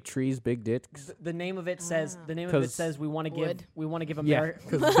 Big trees, big dicks. the name of it says Ah. the name of it 'Cause says we want to wood. give Yeah, America.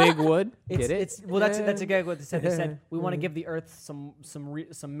 because big wood. Get it? It's well, that's exactly what they said. They said we want to give the Earth some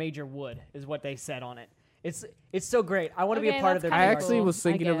major wood is what they said on it. It's so great. I want to be a Okay, part of that's their. I kinda actually cool, was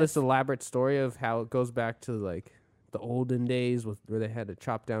thinking of this guess. elaborate story of how it goes back to like the olden days where they had to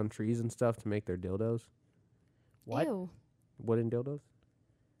chop down trees and stuff to make their dildos. What? Ew. Wooden dildos?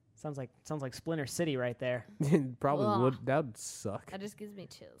 Sounds like Splinter City right there. Probably Ugh. would. That would suck. That just gives me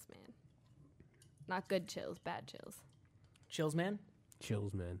chills, man. Not good chills, bad chills. Chills, man.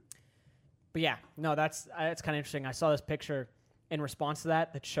 Chills, man. But yeah, no, that's kind of interesting. I saw this picture in response to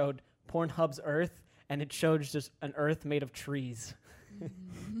that showed Pornhub's Earth, and it showed just an Earth made of trees.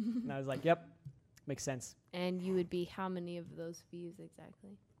 And I was like, "Yep, makes sense." And you would be how many of those views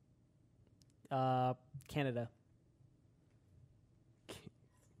exactly? Canada.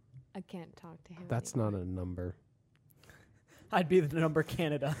 I can't talk to him. That's not a number. I'd be the number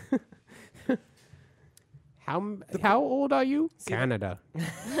Canada. How old are you? See that- Canada.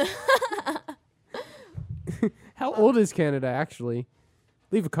 How old is Canada actually?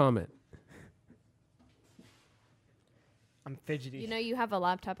 Leave a comment. I'm fidgety. You know, you have a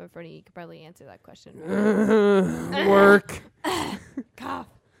laptop in front of you. You could probably answer that question. Work. Cough.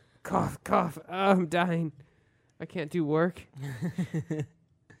 Cough, cough. I'm dying. I can't do work.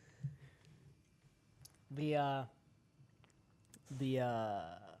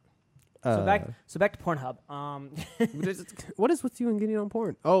 So back to Pornhub. What is with you and getting on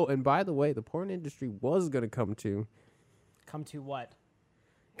porn? Oh, and by the way, the porn industry was gonna come to Come to what?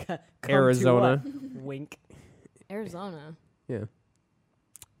 Come to Arizona. what? Wink. Arizona. Yeah,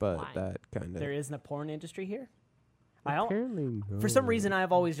 but Why? that kind There of isn't a porn industry here. I don't. apparently For some no. reason,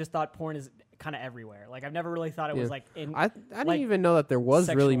 I've always just thought porn is kind of everywhere. Like I've never really thought it was Yeah. like in. I didn't like, even know that there was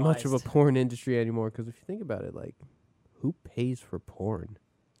really much of a sexualized. porn industry anymore. Because if you think about it, like, who pays for porn?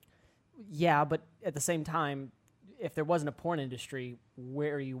 Yeah, but at the same time, if there wasn't a porn industry,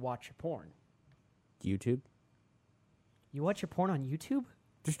 where you watch your porn? YouTube. You watch your porn on YouTube?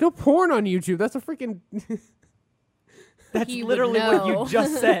 There's no porn on YouTube. That's a freaking. That's He would literally what you know.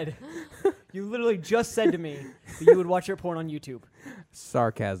 just said. You literally just said to me that you would watch your porn on YouTube.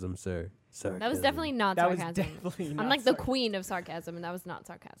 Sarcasm, sir. Sarcasm. That was definitely not That was sarcasm. definitely not I'm like the sarcasm. queen of sarcasm, and that was not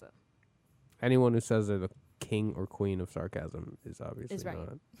sarcasm. Anyone who says they're the king or queen of sarcasm is obviously Is right.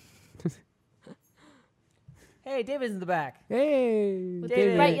 not. Hey, David's in the back. Hey, With David.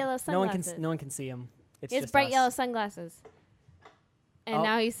 his bright yellow No one can sunglasses. no one can see him. It's He has just bright us. yellow sunglasses. And Oh,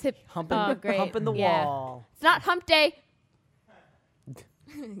 now he's hip. humping, Oh, great. humping the Yeah. wall. It's not hump day.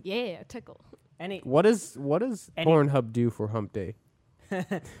 Yeah, tickle. Any What does Any- Pornhub do for Hump Day?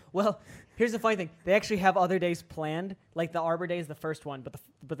 Well, here's the funny thing. They actually have other days planned. Like the Arbor Day is the first one,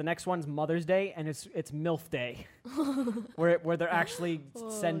 but the next one's Mother's Day, and it's MILF Day, where they're actually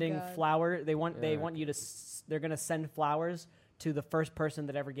sending God. flower. They want Yeah. you to. They're gonna send flowers to the first person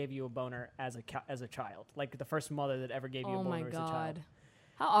that ever gave you a boner as a child, like the first mother that ever gave you a Oh boner my as a child. god.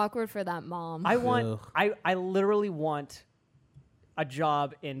 How awkward for that mom. I want. Ugh. I literally want a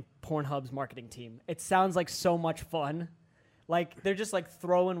job in Pornhub's marketing team. It sounds like so much fun. Like they're just like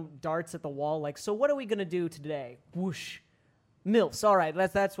throwing darts at the wall. Like, so what are we gonna do today? Whoosh, MILFs. All right,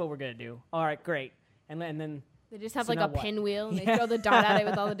 that's what we're gonna do. All right, great. And then They just have So like now a what? pinwheel and they Yeah. throw the dart at it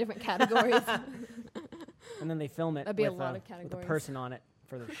with all the different categories. they film it That'd be a with, lot of with a categories. person on it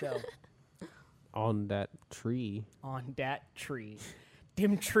for the show On that tree. on that tree.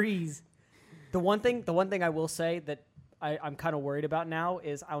 Dim trees. The one thing I will say that I'm kind of worried about now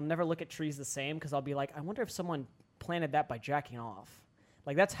is I'll never look at trees the same because I'll be like, I wonder if someone planted that by jacking off.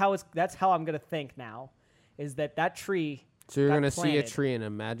 Like that's how I'm gonna think now, is that tree. So you're got gonna see a planted. tree and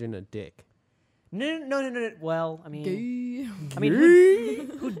imagine a dick. No. Well, I mean,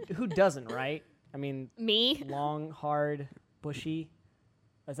 who doesn't, right? I mean, Me? long, hard, bushy.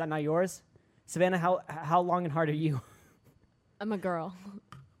 Is that not yours, Savannah? How long and hard are you? I'm a girl.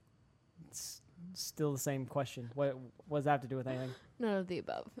 It's still the same question. What does that have to do with anything? None of the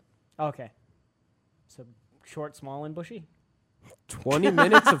above. Okay, so short, small, and bushy. 20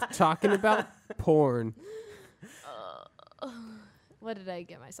 minutes of talking about porn. What did I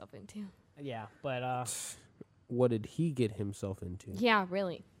get myself into? Yeah, but What did he get himself into? Yeah,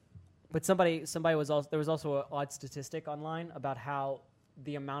 really. somebody was also there was also an odd statistic online about how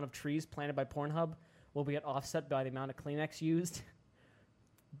the amount of trees planted by Pornhub will be offset by the amount of Kleenex used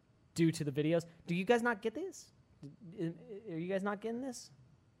due to the videos. Do you guys not get this? Are you guys not getting this?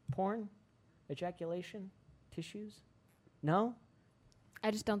 Porn, ejaculation, tissues? No.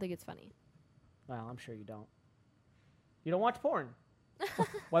 I just don't think it's funny. Well, I'm sure you don't. You don't watch porn.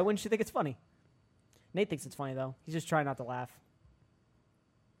 Why wouldn't you think it's funny? Nate thinks it's funny, though. He's just trying not to laugh.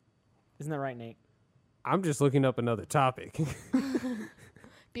 Isn't that right, Nate? I'm just looking up another topic.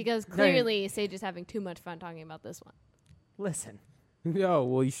 Because clearly Sage is having too much fun talking about this one. Listen. Yo,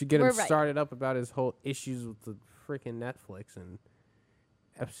 well, you should get him We're right. started up about his whole issues with the freaking Netflix and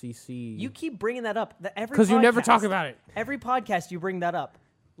FCC. You keep bringing that up. Because you never talk about it. Every podcast you bring that up.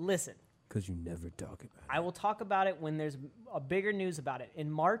 Listen. Because you never talk about it. I will talk about it when there's a bigger news about it.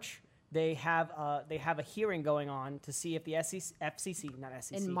 In March, they have a hearing going on to see if the FCC, not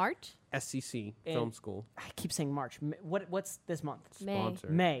SEC. In March? SCC, Film School. I keep saying March. What's this month? May. Sponsor.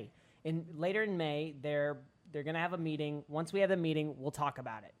 May. Later in May, they're going to have a meeting. Once we have the meeting, we'll talk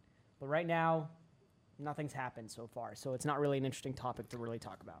about it. But right now, nothing's happened so far. So it's not really an interesting topic to really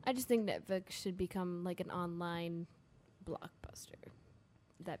talk about. I just think Netflix should become like an online blockbuster.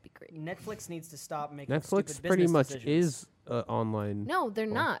 That'd be great. Netflix needs to stop making Netflix stupid pretty business much decisions. is online. No, they're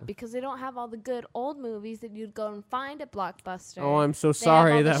not, because they don't have all the good old movies that you'd go and find at Blockbuster. Oh, I'm so They have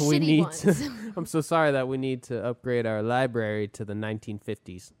sorry all the that we shitty need ones. to. I'm so sorry that we need to upgrade our library to the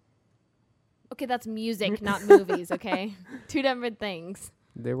 1950s. Okay, that's music, not movies, okay? Two different things.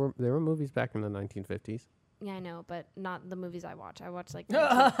 There were movies back in the 1950s. Yeah, I know, but not the movies I watch. I watch like Don't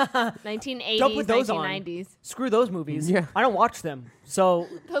 1980s, put those on. 1990s. Screw those movies. Yeah. I don't watch them. So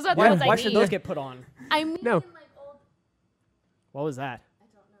Those are the why, ones why I should need. those get put on? I mean, No. like old. What was that?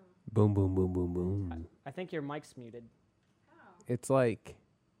 Boom, boom, boom, boom, boom. I think your mic's muted. It's like.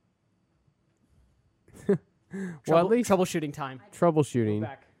 Well, at least Troubleshooting time. Move troubleshooting.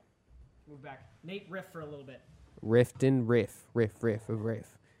 back. Move back. Nate, riff for a little bit. Rift and riff.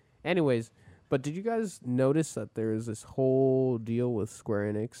 Anyways, but did you guys notice that there is this whole deal with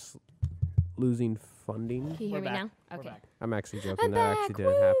Square Enix losing funding? Can you hear We're me back. now? We're Okay. back. I'm actually joking. I'm That back. actually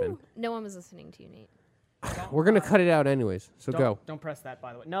didn't happen. Woo! No one was listening to you, Nate. We're going to cut it out anyways. So go. Don't press that,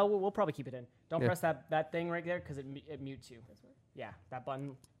 by the way. No, we'll probably keep it in. Don't Yeah. press that thing right there because it mutes you. Yeah, that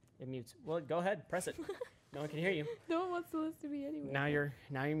button, it mutes. Well, go ahead. Press it. No one can hear you. No one wants to listen to me anyway. Now you're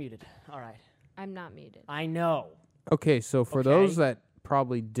muted. All right. I'm not muted. I know. Okay, so for Okay. those that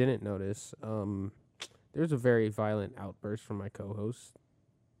probably didn't notice, there's a very violent outburst from my co-host.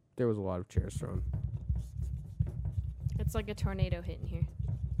 There was a lot of chairs thrown. It's like a tornado hitting here.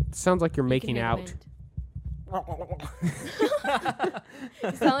 It sounds like you're You can making hear the out. wind.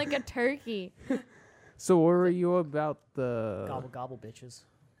 You sound like a turkey. So what were you about the... Gobble, gobble, bitches.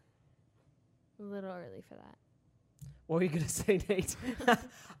 A little early for that. What were you going to say, Nate?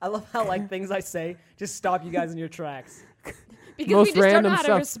 I love how, things I say just stop you guys in your tracks. Because Most we just don't know random how to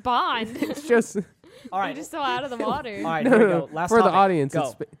stuff. respond. It's just... All We're right. just so out of the water. All right, No, here we no, go. Last for topic. the audience,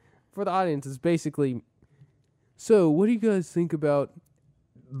 Go. for the audience, it's basically. So, what do you guys think about?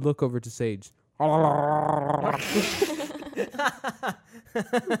 Look over to Sage.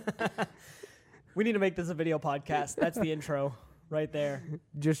 We need to make this a video podcast. That's the intro right there.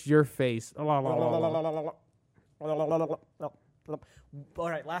 Just your face. All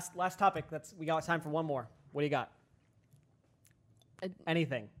right, last topic. We got time for one more. What do you got?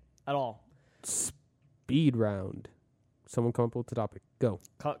 Anything at all? Speed round. Someone come up with the topic. Go.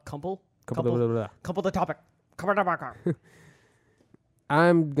 Couple the topic. Couple the topic.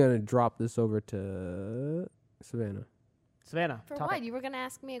 I'm gonna drop this over to Savannah. Savannah. For topic. what? You were going to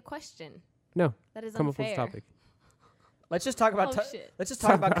ask me a question. No, That is come up unfair. with a topic. Let's just talk about Oh, shit. let's just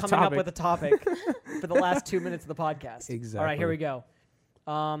talk about Talk about coming up topic. with a topic for the last 2 minutes of the podcast. All right, here we go.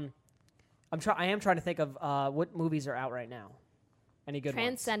 I am trying to think of what movies are out right now. Any good ones?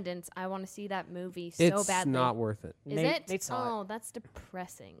 Transcendence. I want to see that movie so It's badly. not worth it. Is Nate, it? Nate saw Oh, that's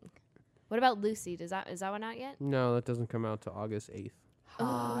depressing. What about Lucy? Is that one out yet? No, that doesn't come out till August 8th.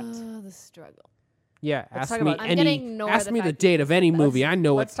 Hot. The struggle. Yeah, Let's ask talk me about- I'm gonna any. ignore Ask the me the fact- date of any movie. I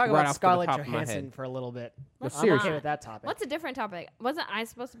know Let's it talk right about off Scarlett the top of my Johansson head. for a little bit. No, I'm seriously. okay with that topic. What's a different topic? Wasn't I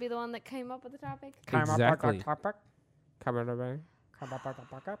supposed to be the one that came up with the topic? Exactly. Topic.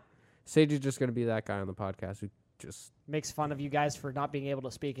 Sage is just gonna be that guy on the podcast who just Makes fun of you guys for not being able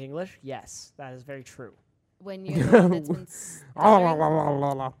to speak English. Yes, that is very true. When you're the one that's been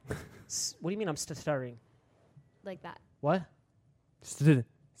stuttering What do you mean I'm stuttering? like that. What?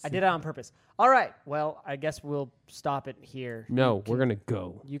 I did it on purpose. All right. Well, I guess we'll stop it here. No, we're gonna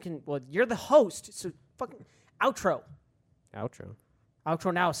go. You can. Well, you're the host, so fucking outro. Outro.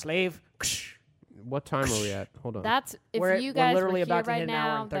 Outro now, slave. What time are we at? Hold on. That's if We're you guys literally were here about to right hit an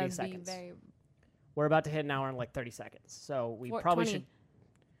hour now. and That 30 would be seconds. very We're about to hit an hour in like 30 seconds, so we Four- probably 20.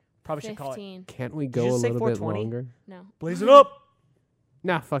 should call it. 15. Can't we you go a just say little bit 4:20? longer? No. Blaze it up.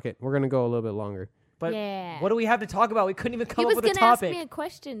 Nah, fuck it. We're gonna go a little bit longer. But Yeah. what do we have to talk about? We couldn't even He come was up with a gonna ask topic. me a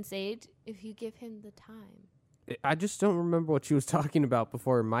question, Sage, if you give him the time. I just don't remember what she was talking about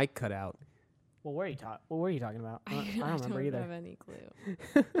before her mic cut out. What were you talking about? I don't remember either. have any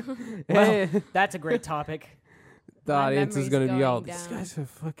clue. Well, that's a great topic. The My audience is memory's going to be all, going this down. guy's a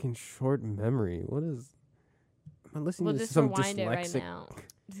fucking short memory. What is... I'm listening We'll to just some rewind it right dyslexic... now.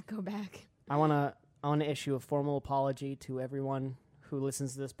 Just go back. I wanna issue a formal apology to everyone who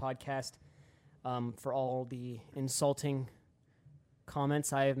listens to this podcast for all the insulting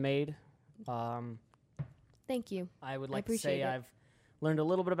comments I have made. Thank you. I would I like to say appreciate it. I've learned a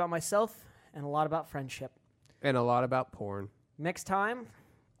little bit about myself and a lot about friendship. And a lot about porn. Next time,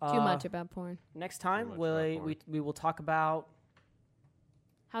 Too much about porn. next time much about porn. we will talk about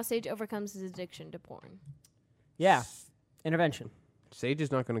How Sage overcomes his addiction to porn. intervention. Sage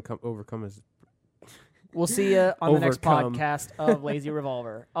is not going to overcome his... We'll see you on the next Overcome. podcast of Lazy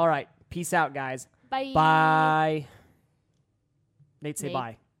Revolver. All right, peace out, guys. Bye. Bye. Nate, say Nate.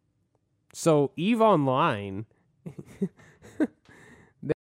 bye. So, EVE Online